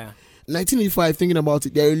year. Yeah. 1985, thinking about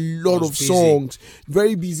it, there are a lot of songs.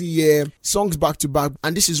 Very busy year, songs back to back,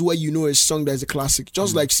 and this is where you know a song that is a classic.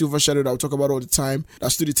 Just like Silver Shadow that we talk about all the time, that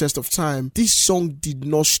stood the test of time. This song did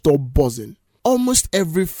not stop buzzing. Almost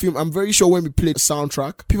every film, I'm very sure when we play the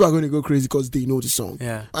soundtrack, people are going to go crazy because they know the song.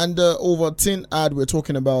 Yeah. And the Ovaltine ad we're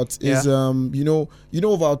talking about is, you know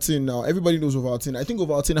Ovaltine now. Everybody knows Ovaltine. I think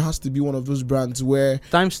Ovaltine has to be one of those brands where...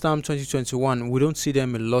 Timestamp 2021, we don't see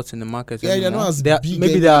them a lot in the market anymore. They're not as big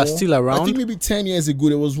maybe they are still around. I think maybe 10 years ago,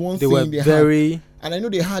 there was one they thing were they very... had. And I know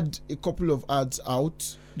they had a couple of ads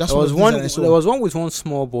out. There was one with one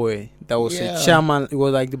small boy that was a chairman. It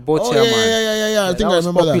was like the board chairman. Yeah. I think I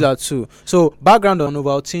remember popular that too. So background on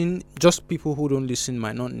Ovaltine, just people who don't listen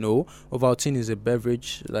might not know. Ovaltine is a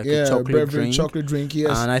beverage, like a chocolate drink.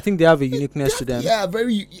 Yes. And I think they have a uniqueness to them. Yeah,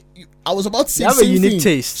 very. I was about to say they have a unique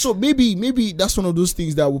taste. So maybe that's one of those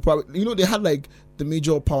things that will probably, they had like the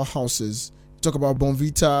major powerhouses. Talk about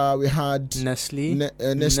Bonvita. We had Nestle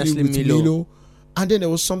with Milo. And then there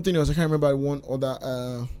was something else. I can't remember one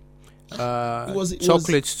other.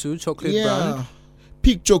 Chocolates too. Chocolate brand.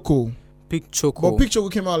 Peak Choco. But Peak Choco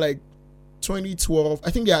came out like 2012.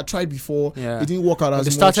 I think they had tried before. Yeah. It didn't work out as much.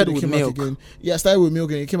 They started with milk. Again. Yeah, started with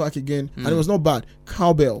milk and it came back again. And it was not bad.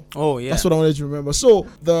 Cowbell. Oh, yeah. That's what I wanted to remember. So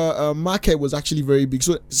the market was actually very big.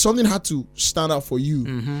 So something had to stand out for you.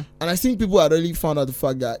 Mm-hmm. And I think people had really found out the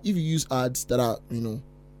fact that if you use ads that are,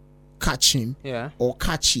 catching or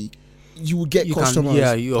catchy, you will get customers.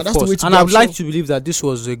 Of course. And I'd like to believe that this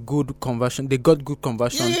was a good conversion. They got good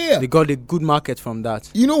conversion. Yeah. They got a good market from that.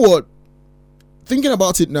 You know what? Thinking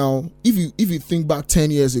about it now, if you think back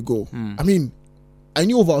 10 years ago, I mean, I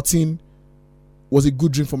knew Ovaltine was a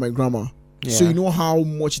good drink for my grandma. Yeah. So you know how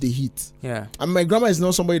much they hit. Yeah. And my grandma is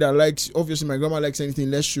not somebody that likes, obviously my grandma likes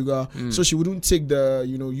anything less sugar. So she wouldn't take the,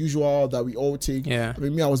 usual that we all take. Yeah. I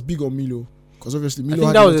mean, I was big on Milo. Because obviously Milo, I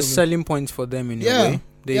think that was a selling point for them in a way.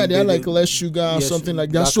 They had like less sugar or something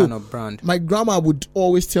like that. So kind of brand. My grandma would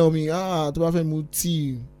always tell me,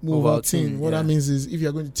 Ovaltine. What that means is if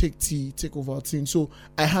you're going to take tea, take Ovaltine. So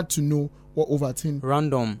I had to know what Ovaltine.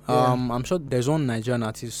 Random. I'm sure there's one Nigerian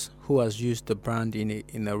artist who has used the brand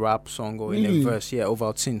in a rap song or in a verse. Yeah,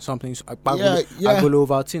 Ovaltine. Something Agolo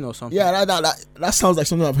Ovaltine or something. Yeah, that sounds like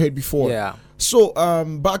something I've heard before. Yeah. So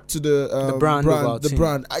back to the brand. The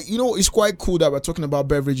brand. It's quite cool that we're talking about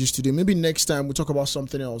beverages today. Maybe next time we'll talk about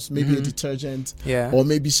something else. Maybe a detergent. Yeah. Or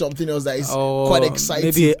maybe something else that is quite exciting.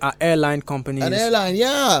 Maybe an airline company. An airline,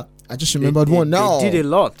 yeah. I just remembered one now. They did a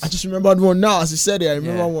lot. I just remembered one now. As you said it, I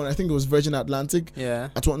remember one. I think it was Virgin Atlantic. Yeah.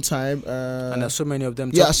 At one time. And there's so many of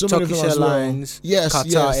them. Yeah, so many of Turkish them as Airlines. Well. Yes.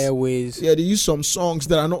 Qatar Airways. Yeah, they use some songs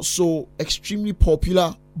that are not so extremely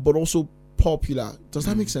popular, but also popular. Does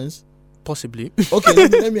that make sense? Possibly. Okay,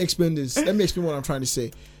 let me explain this. Let me explain what I'm trying to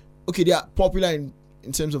say. Okay, they are popular in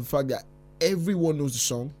terms of the fact that everyone knows the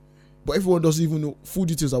song, but everyone doesn't even know full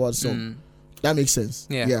details about the song. That makes sense.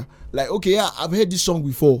 Yeah. Like, okay, I've heard this song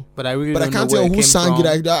before, but I can't tell who sang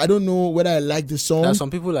it. I don't know whether I like the song. There are some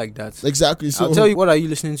people like that. Exactly. So I'll tell you, what are you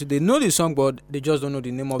listening to? They know the song, but they just don't know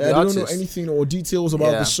the name of the artist. They don't know anything or details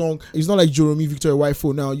about the song. It's not like Jeremy Victor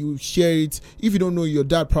Wifo now. You hear it. If you don't know, your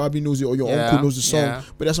dad probably knows it or your uncle knows the song. Yeah.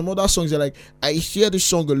 But there's some other songs that like, I hear the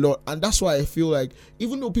song a lot. And that's why I feel like,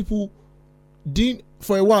 even though people didn't,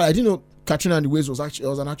 for a while, I didn't know Katrina and The Waves was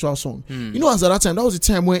an actual song. As at that time, that was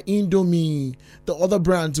the time where Indomie, the other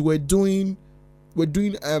brands were doing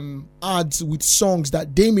ads with songs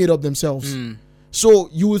that they made up themselves. So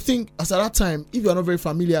you would think, as at that time, if you're not very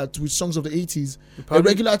familiar with songs of the 80s, a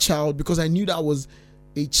regular child, because I knew that was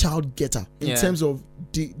a child getter in terms of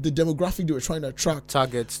the demographic they were trying to attract.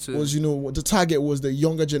 Targets too. Was, the target was the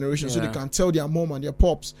younger generation, so they can tell their mom and their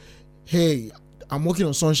pops, hey, I'm working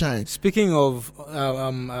on Sunshine. Speaking of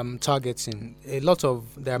targeting,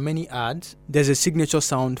 there are many ads. There's a signature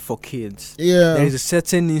sound for kids. Yeah. There is a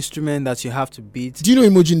certain instrument that you have to beat. Do you know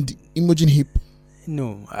Imogen Hip?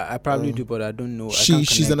 No, I probably do, but I don't know.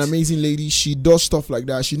 She's an amazing lady. She does stuff like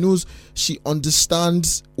that. She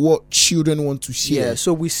understands what children want to hear. Yeah,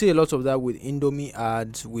 so we see a lot of that with Indomie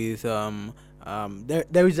ads, with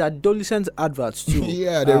there is adolescent adverts too.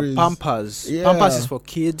 Yeah, there is. Pampers. Yeah. Pampers is for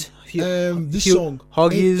kids. This song.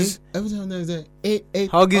 Huggies. Every time there's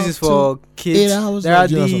Huggies is for kids. There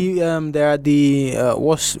are the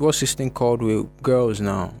what's this thing called with girls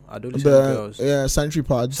now? Adolescent girls. Yeah, sanitary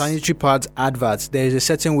pads. Sanitary pads adverts. There is a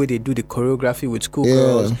certain way they do the choreography with school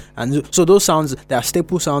girls, and so those sounds, there are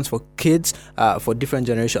staple sounds for kids, for different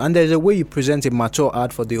generations. And there's a way you present a mature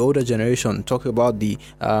ad for the older generation. Talk about the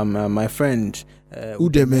my friend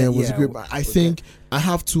Udeme was a great. I think I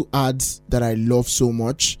have two ads that I love so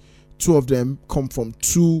much. Two of them come from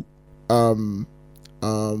two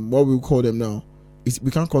what we call them now. We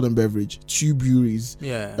can't call them beverage. Two breweries.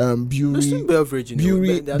 Yeah. Brewery. Beverage.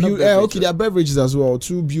 Okay, they are beverages as well.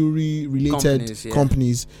 Two brewery related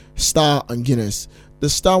companies, Star and Guinness. The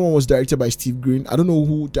Star one was directed by Steve Green. I don't know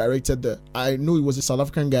who directed I know it was a South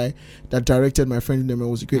African guy that directed. My friend Udeme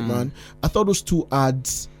was a great man. I thought those two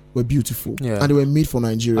ads were beautiful. Yeah. And they were made for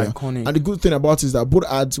Nigeria. Iconic. And the good thing about it is that both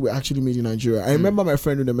ads were actually made in Nigeria. I remember my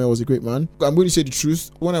friend Udeme was a great man. I'm going to say the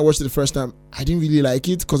truth. When I watched it the first time, I didn't really like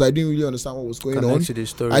it because I didn't really understand what was going on. To the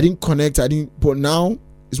story. I didn't connect. But now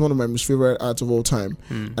it's one of my most favorite ads of all time.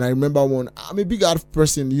 And I remember I'm a big ad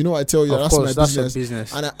person. You know, I tell you, that's my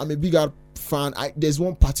business. And I'm a big ad fan. There's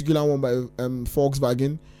one particular one by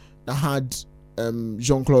Volkswagen that had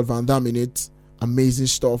Jean-Claude Van Damme in it. Amazing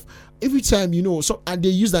stuff. Every time, you know, and they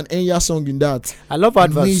used an Enya song in that. I love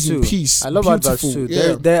adverts too. Piece. I love adverts too.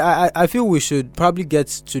 Yeah. I feel we should probably get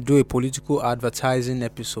to do a political advertising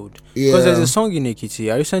episode. Because there's a song in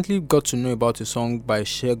Ekiti. I recently got to know about a song by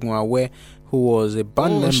Segun Awe, who was a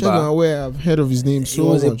band member. Segun Awe, I've heard of his name so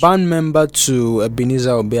much. He was a band member to Ebenezer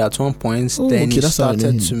Obey at one point. Then he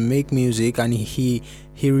started to make music, and he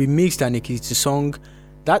remixed an Ekiti song.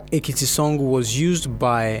 That Ekiti song was used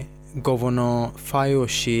by Governor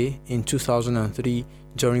Fayose in 2003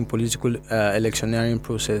 during political electioneering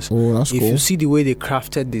process. Oh, that's cool. If you see the way they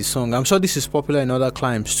crafted this song, I'm sure this is popular in other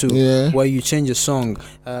climes too. Yeah. Where you change a song.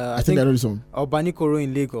 I think I know the song. Obanikoro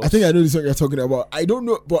in Lagos. I think I know the song you're talking about. I don't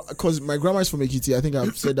know, but because my grandma is from Ekiti, I think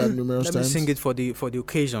I've said that numerous times. Let me sing it for the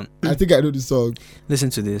occasion. I think I know the song. Listen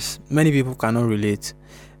to this. Many people cannot relate.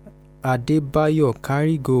 Adebayo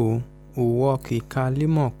Karigo Uwoki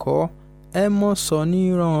Kalimoko Emo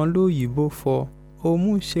Soniran Loyibo for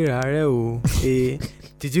Omu Sherare o.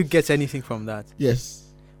 Did you get anything from that? Yes.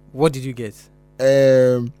 What did you get?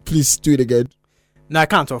 Please do it again. No, I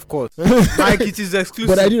can't, of course. Like it is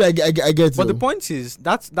exclusive. But I did. I get it. But the point is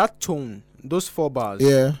that tone, those 4 bars.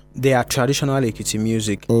 Yeah. They are traditional Ekiti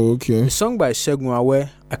music. Oh, okay. The song by Segun Awe,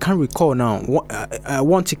 I can't recall now.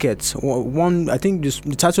 One Ticket. One. I think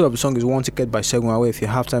the title of the song is One Ticket by Segun Awe. If you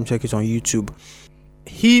have time, check it on YouTube.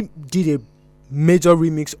 He did a major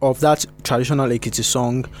remix of that traditional Ekiti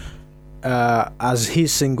song as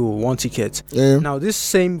his single One Ticket. Yeah. Now this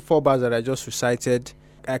same 4 bars that I just recited,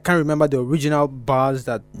 I can't remember the original bars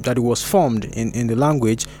that it was formed in the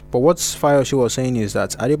language, but what Fayose was saying is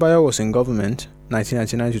that Adebayo was in government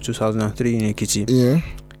 1999 to 2003 in Ekiti. Yeah.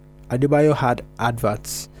 Adebayo had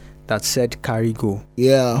adverts that said Karigo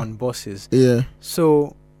on buses. Yeah.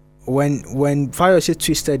 So when Fayose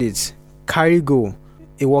twisted it, Karigo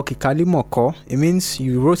Iwoki Kalimoko, it means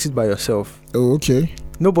you wrote it by yourself. Oh, okay.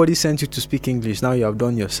 Nobody sent you to speak English. Now you have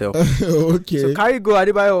done yourself. Okay. So Karigo,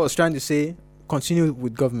 Adebayo was trying to say, continue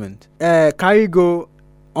with government. Karigo,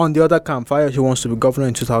 on the other camp, Fayose wants to be governor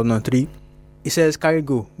in 2003. He says,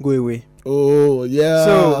 Karigo, go away. Oh,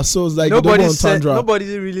 yeah. So it's like nobody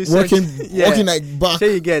really said working like back. So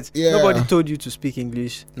you get. Yeah. Nobody told you to speak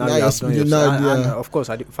English. Now you have done yourself. And of course,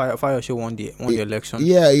 Fayose won the election.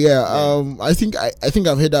 Yeah. I think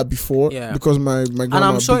I've heard that before. Yeah. Because my grandma. And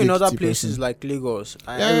I'm sure in other places like Lagos.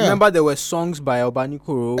 I remember there were songs by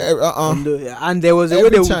Obanikoro. And there was a way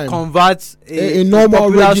they would convert a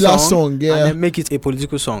normal regular song, and then make it a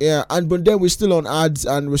political song. Yeah. But then we're still on ads,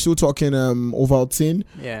 and we're still talking Ovaltine.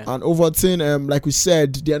 Yeah. And Ovaltine, like we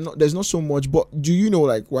said, there's not so much. But do you know,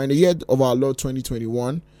 like, we're in the year of our Lord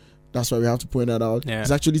 2021. That's why we have to point that out. Yeah.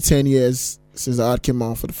 It's actually 10 years since the ad came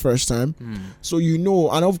out for the first time. So you know,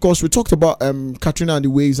 and of course we talked about Katrina and The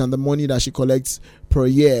Waves and the money that she collects per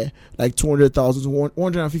year, like 200,000 to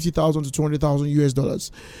 150,000 to 200,000 US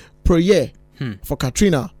dollars per year for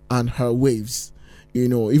Katrina and her waves. You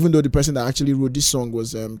know, even though the person that actually wrote this song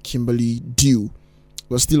was Kimberly Dew.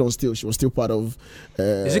 Was still on still. She was still part of.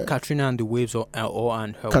 Is it Katrina and The Waves or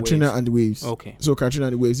and her? Katrina waves? And The Waves. Okay. So Katrina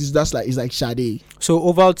and The Waves. It's like Sade. So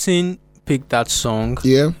Ovaltine picked that song.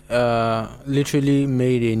 Yeah. Literally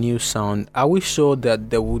made a new sound. Are we sure that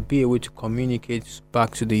there would be a way to communicate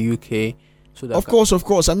back to the UK? So that of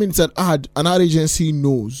course. I mean, it's an ad. An ad agency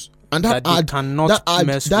knows, and that ad cannot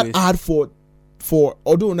that ad for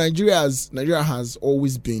although Nigeria has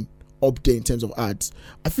always been up there in terms of ads.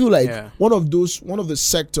 I feel like one of the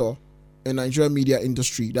sector in Nigerian media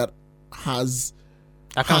industry that has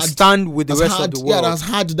stand with the rest of the world. Yeah, that has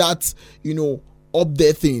had that, you know, up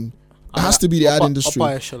there thing. It has to be the ad industry.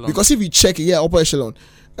 Upper echelon. Because if you check it, upper echelon.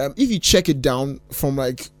 If you check it down from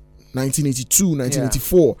like 1982,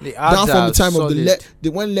 1984, down from the time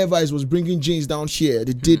of when Levi's was bringing jeans down here,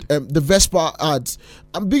 they did the Vespa ads.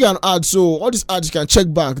 I'm big on ads, so all these ads you can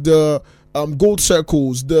check back. The gold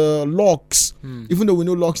circles, the locks, even though we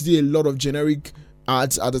know locks did a lot of generic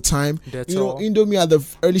ads at the time. That's Indomie at the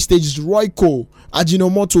early stages, Royco,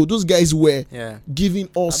 Ajinomoto, those guys were giving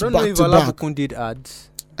us back to back. I don't know if Olabukun did ads.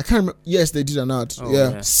 I can't remember. Yes, they did an ad.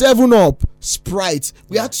 7 Up, Sprite.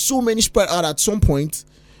 We had so many Sprite ads at some point.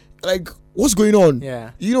 Like, what's going on?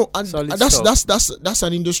 Yeah. You know, and that's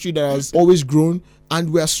an industry that has always grown, and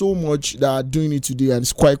we are so much that are doing it today, and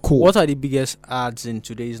it's quite cool. What are the biggest ads in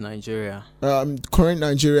today's Nigeria? Current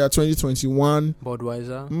Nigeria 2021.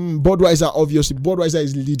 Budweiser. Budweiser, obviously. Budweiser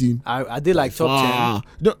is leading. Are they like top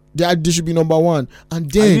 10? No, they should be number one. And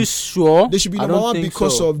then are you sure? They should be number one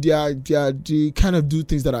because of they kind of do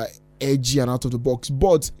things that are edgy and out of the box.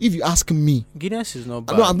 But if you ask me, Guinness is not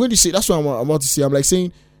bad. No, I'm going to say that's what I'm about to say. I'm like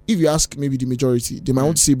saying, if you ask maybe the majority, they might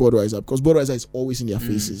want to say Budweiser because Budweiser is always in their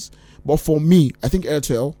faces. But for me, I think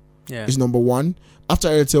Airtel is number one. After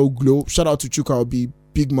Airtel, Glow. Shout out to Chuka Obi,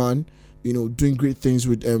 big man, you know, doing great things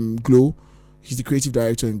with Glow. He's the creative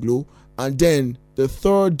director in Glow. And then the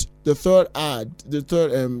third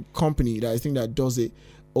company that I think that does it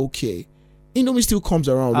okay. Indomie still comes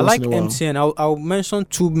around. I like MTN. I'll mention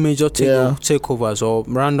two major takeovers or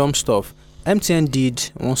random stuff. MTN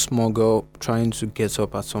did one small girl trying to get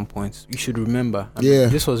up at some point. You should remember.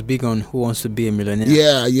 This was big on Who Wants to Be a Millionaire.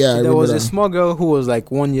 Yeah. There was a small girl who was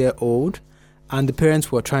like 1 year old, and the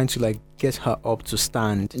parents were trying to like get her up to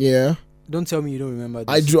stand. Yeah. Don't tell me you don't remember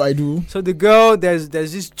this. I do. So the girl, there's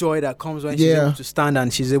this joy that comes when she's able to stand,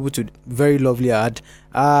 and she's able to. Very lovely ad.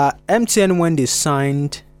 MTN, when they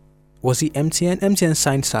signed, was it MTN? MTN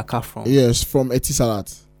signed Saka from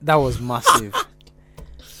Etisalat. That was massive.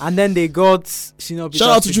 And then they got Shino. Shout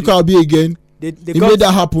out to Chuka Obi again. They made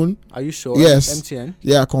that happen. Are you sure? Yes. MTN?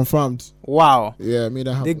 Yeah, confirmed. Wow. Yeah, made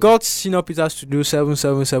that happen. They got Shino Peters to do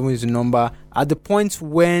 777 is the number at the point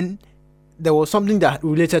when there was something that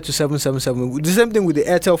related to 777. The same thing with the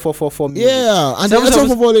Airtel 444 music. Yeah, and the Airtel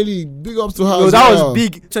 444 lady, big up to her. No, that was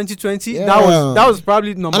big. 2020. Yeah. That was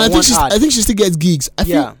probably number one. And I think she still gets gigs.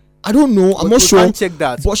 I don't know. I'm not sure. Can't check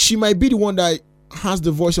that. But she might be the one that has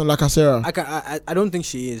the voice on La Casera. I don't think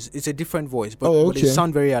she is. It's a different voice, but, okay. but they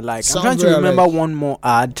sound very alike. I'm trying to remember one more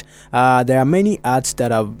ad. There are many ads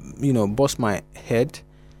that have bust my head.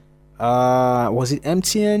 Was it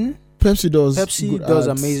MTN? Pepsi does ads.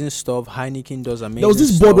 Amazing stuff. Heineken does amazing. There was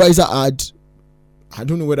this stuff. Budweiser ad. I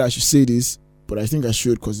don't know whether I should say this, but I think I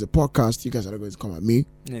should because the podcast. You guys are not going to come at me.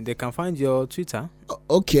 They can find your Twitter.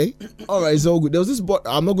 Okay, all right, it's all good. There was this.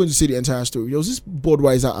 I'm not going to say the entire story. There was this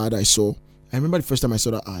Budweiser ad I saw. I remember the first time I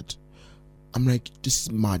saw that ad. I'm like, this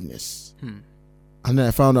is madness. And then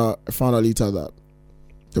I found out later that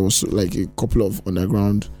there was like a couple of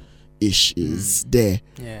underground-ish is there.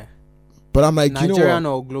 Yeah. But I'm like, Nigerian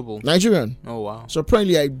or global? Nigerian. Oh wow. So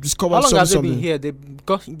apparently I discovered something. How long have they something. been here?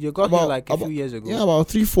 You got here like a few years ago. Yeah, about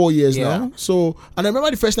 3-4 years now. So, and I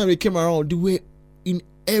remember the first time they came around, they were in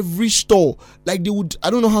every store. Like they would, I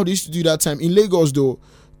don't know how they used to do that time. In Lagos though,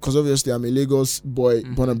 because obviously I'm a Lagos boy,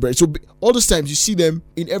 born and bred. So all those times you see them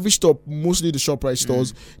in every store, mostly the ShopRite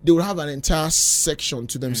stores, they would have an entire section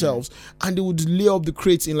to themselves, and they would lay up the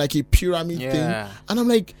crates in like a pyramid thing. And I'm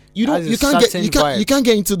like, you can't get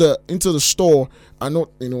into the store and not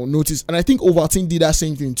notice. And I think Ovaltine did that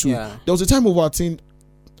same thing too. Yeah. There was a time Ovaltine.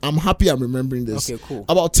 I'm happy I'm remembering this. Okay, cool.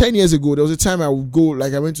 About 10 years ago, there was a time I would go,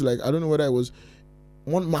 like I went to I don't know whether it was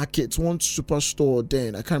one market, one superstore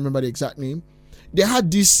then. I can't remember the exact name. They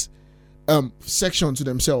had this section to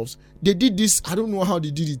themselves. They did this. I don't know how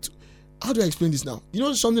they did it. How do I explain this now?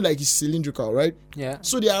 Something like it's cylindrical, right? Yeah.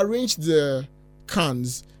 So they arranged the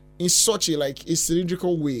cans in such a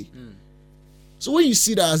cylindrical way. So when you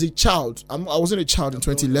see that as a child, I wasn't a child in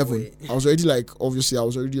 2011. I was already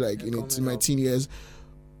in my teen years.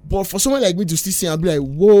 But for someone like me to still see, I'll be like,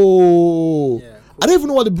 whoa. Yeah, cool. I don't even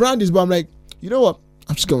know what the brand is, but I'm like, you know what?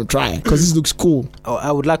 I'm just going to try it because this looks cool.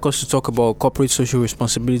 I would like us to talk about corporate social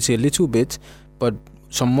responsibility a little bit, but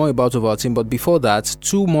some more about Ovaltine. But before that,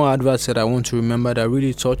 2 more adverts that I want to remember that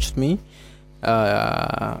really touched me.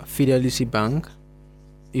 Fidelity Bank.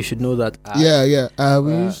 You should know that ad. Yeah.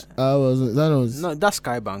 No, that's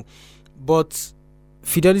Sky Bank. But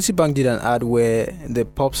Fidelity Bank did an ad where the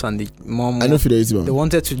pops and the mom, I know Fidelity Bank, they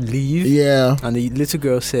wanted to leave. Yeah. And the little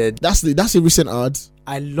girl said, "That's a recent ad."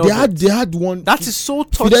 I love it. They had one. That is so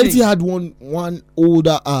touching. Fidelity had one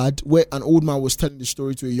older ad where an old man was telling the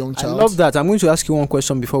story to a young child. I love that. I'm going to ask you one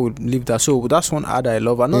question before we leave that. So that's one ad I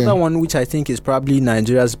love. Another one which I think is probably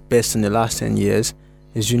Nigeria's best in the last 10 years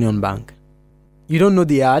is Union Bank. You don't know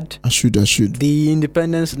the ad? I should. The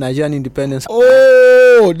Nigerian independence.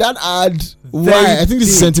 Oh, that ad. Why? I think this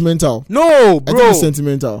is sentimental. No, bro. I think it's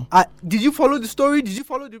sentimental. Did you follow the story?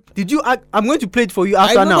 I'm going to play it for you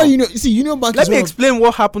after now. Union Bank. Let me explain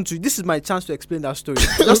what happened to you. This is my chance to explain that story.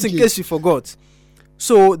 Just in case you forgot.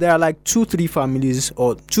 So there are like 2-3 families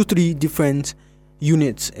or 2-3 different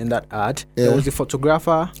units in that ad. Yeah. There was the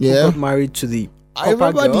photographer who got married to the I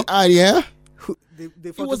remember girl. The ad, yeah.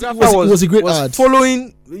 the photographer was a great ad.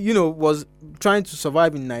 Following, was trying to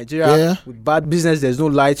survive in Nigeria with bad business. There's no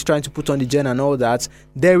lights, trying to put on the gen and all that.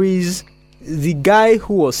 There is the guy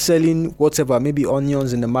who was selling whatever, maybe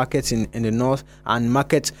onions in the markets in the north, and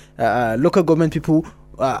local government people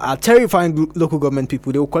are terrifying local government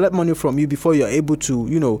people. They will collect money from you before you're able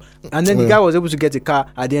to, and then the guy was able to get a car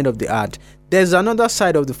at the end of the ad. There's another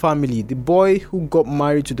side of the family. The boy who got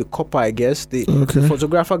married to the copper, I guess, the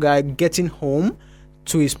photographer guy, getting home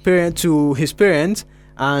to his parents,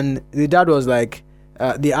 and the dad was like,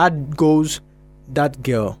 the ad goes, "That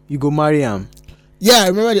girl, you go marry him." Yeah, I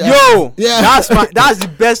remember the ad. That's the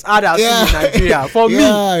best ad I've seen in Nigeria. For me,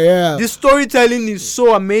 the storytelling is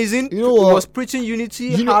so amazing. It was preaching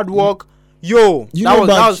unity, hard work. That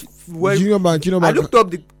was where Union Bank. I looked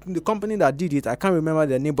up the company that did it. I can't remember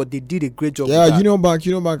their name, but they did a great job. Yeah, Union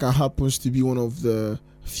Bank happens to be one of the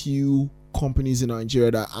few companies in Nigeria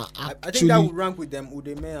that are actually, I think that would rank with them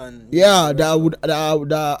Udeme and that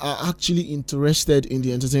are actually interested in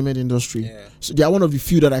the entertainment industry. Yeah. So they are one of the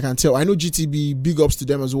few that I can tell. I know GTB, big ups to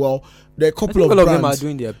them as well. There are a couple of brands. All of them are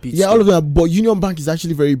doing their bits. Yeah, all of them. But Union Bank is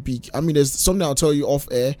actually very big. I mean, there's something I'll tell you off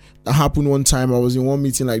air that happened one time. I was in one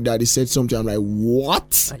meeting like that. They said something. I'm like,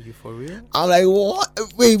 what? Are you for real? I'm like, what?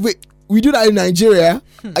 Wait. We do that in Nigeria.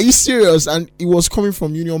 Are you serious? And it was coming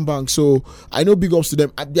from Union Bank. So I know big ups to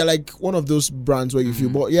them. They're like one of those brands where you feel,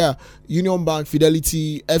 but yeah, Union Bank,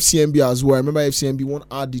 Fidelity, FCMB as well. I remember FCMB, one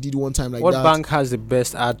ad they did one time like what that. What bank has the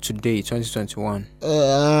best ad today, 2021?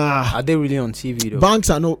 Are they really on TV though? Banks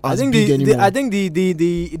are not as big anymore. I think the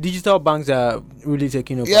digital banks are really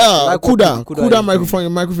taking over. Yeah, like Kuda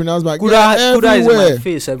microfinance bank. Kuda is in my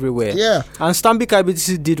face everywhere. Yeah. And Stanbic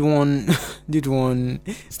IBTC did one.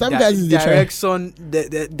 Stanbic IBTC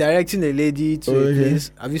directing a lady to a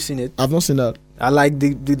place. Have you seen it? I've not seen that. I like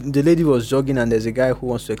the lady was jogging and there's a guy who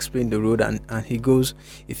wants to explain the road and he goes,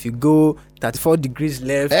 if you go 34 degrees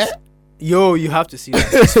left, you have to see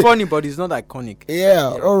that. It's funny, but it's not iconic.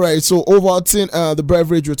 Yeah. All right. So Ovaltine, the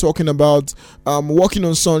beverage we're talking about, Walking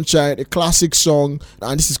on Sunshine, a classic song,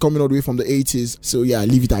 and this is coming all the way from the 80s. So yeah,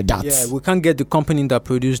 leave it at that. Yeah, we can't get the company that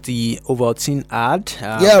produced the Ovaltine ad.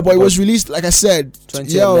 But it was released, like I said,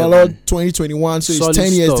 2021. So it's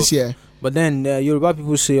 10 years stuff. This year. But then Yoruba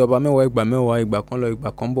people say,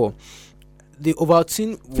 the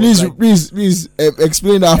Ovaltine. Please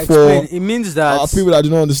explain that for it means that people that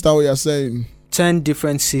do not understand what you're saying. 10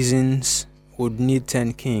 different seasons would need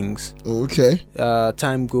 10 kings. Okay.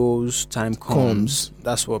 Time goes, time comes.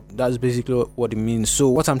 That's basically what it means. So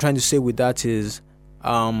what I'm trying to say with that is,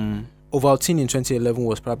 Ovaltine in 2011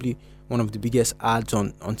 was probably one of the biggest ads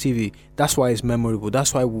on TV. That's why it's memorable.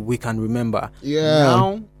 That's why we can remember. Yeah.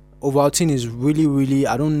 Now, Ovaltine is really, really,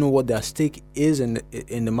 I don't know what their stake is in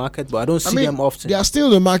the market, but I don't see them often. They are still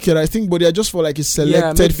in the market, I think, but they are just for like a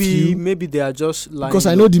selected few. Maybe they are just like, because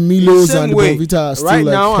I know the Milos and the Bonvita are still right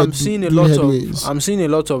like now. I'm seeing a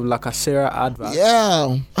lot of La Casera adverts.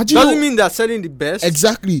 Yeah, doesn't mean they're selling the best.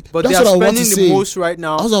 Exactly, but they are spending the most right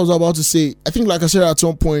now. As I was about to say, I think La Casera at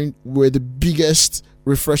some point were the biggest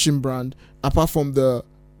refreshing brand, apart from the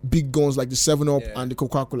big guns like the 7-Up and the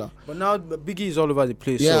Coca-Cola. But now Biggie is all over the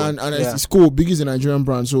place. Yeah, and it's cool. Biggie is a Nigerian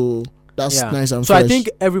brand, so that's nice and so fresh. I think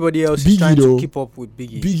everybody else is trying to keep up with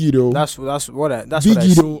Biggie. Biggie though. That's what I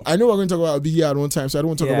though. I know we're going to talk about Biggie at one time, so I don't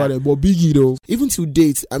want to talk about it. But Biggie though, even to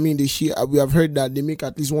date, I mean, we have heard that they make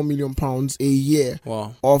at least £1 million a year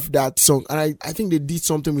of that song. And I think they did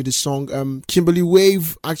something with the song. Kimberly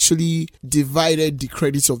Wave actually divided the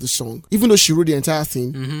credits of the song. Even though she wrote the entire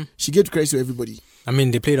thing, she gave the credits to everybody. I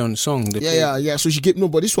mean, they played on the song. Yeah. So she gave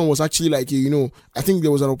but this one was actually like, I think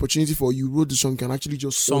there was an opportunity for you wrote the song, can actually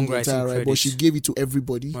just song the entire, right? But she gave it to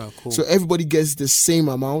everybody. Wow, cool. So everybody gets the same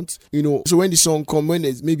amount, So when the song comes, when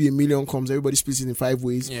there's maybe $1 million comes, everybody splits it in 5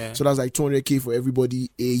 ways. Yeah. So that's like 200K for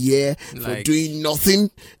everybody a year for doing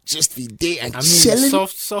nothing, just be there and chilling.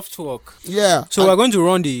 Soft work. Yeah. So we're going to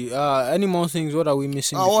run the any more things. What are we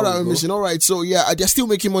missing? What are we missing? All right. So yeah, they're still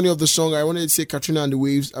making money off the song. I wanted to say Katrina and The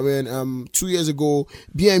Waves. I mean, 2 years ago,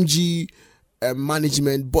 BMG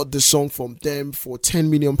management bought the song from them for £10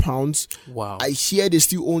 million. Wow. I hear they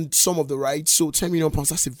still own some of the rights, so £10 million,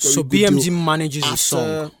 that's a very so good BMG deal. Manages the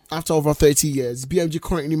song after over 30 years. BMG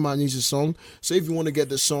currently manages the song, so if you want to get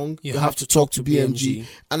the song, you have to talk to BMG.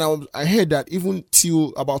 And I heard that even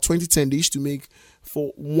till about 2010 they used to make,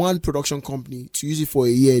 for one production company to use it for a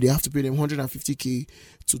year, they have to pay them 150K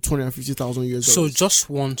to 250,000 US So dollars. just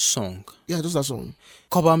one song. Yeah, just that song.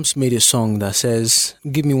 Cobhams made a song that says,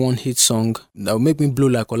 give me one hit song that will make me blow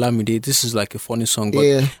like Olamide. This is like a funny song. But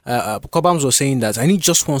Cobhams was saying that I need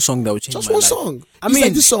just one song that will change just my one life. song. I It's mean,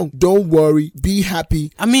 like this song, Don't Worry, Be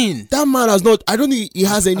Happy. I mean, that man has not, I don't think he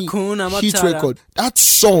has any Hakuna hit Matata. record. That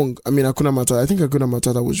song, I mean, Hakuna Matata, I think Hakuna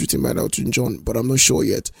Matata was written by Elton John, but I'm not sure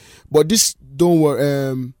yet. But this, Don't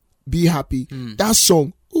Worry, Be Happy, that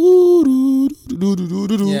song,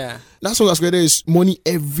 yeah. That song has created his money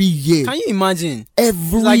every year. Can you imagine?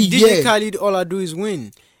 Every It's like year. DJ Khalid, all I do is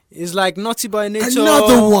win. It's like Naughty by Nature.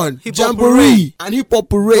 Another one, Hip Hop Jamboree Parade. and Hip Hop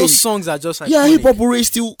Parade. Those songs are just like Hip Hop Parade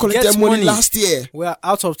still collected money last year. We're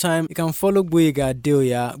out of time. You can follow Boyega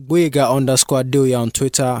Adeoya, Boyega_Adeoya on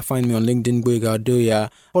Twitter. Find me on LinkedIn, Boyega Adeoya.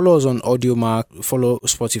 Follow us on AudioMark. Follow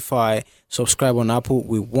Spotify. Subscribe on Apple.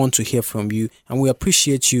 We want to hear from you, and we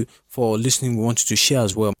appreciate you for listening. We want you to share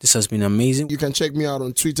as well. This has been amazing. You can check me out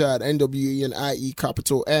on Twitter at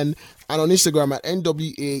NWAENIE_N and on Instagram at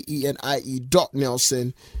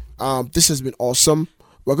NWAENIE.Nelson. This has been awesome.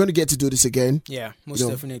 We're going to get to do this again. Yeah, most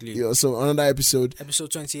definitely. Yeah, so another episode.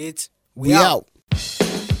 Episode 28. We out.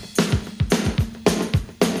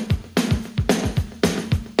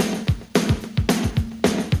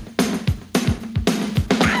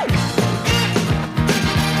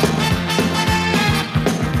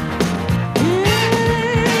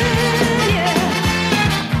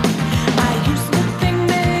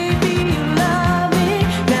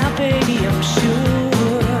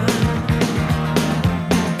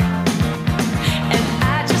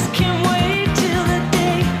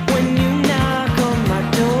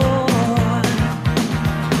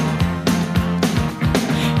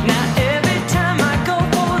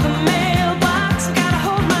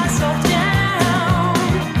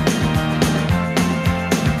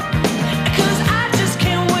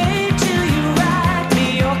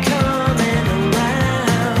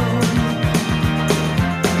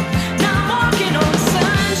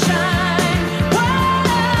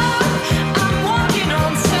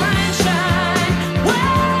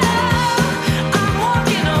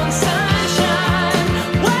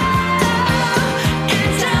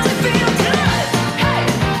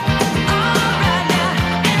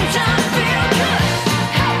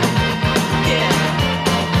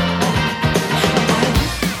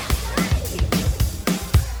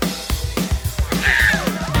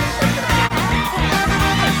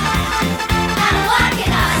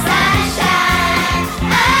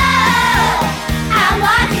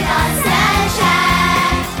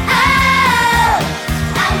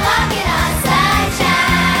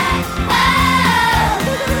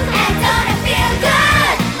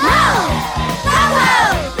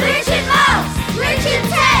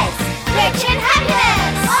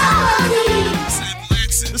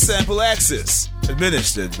 Sample Access,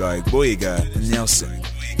 administered by Boyega and Nelson.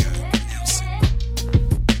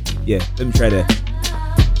 Yeah, let me try that.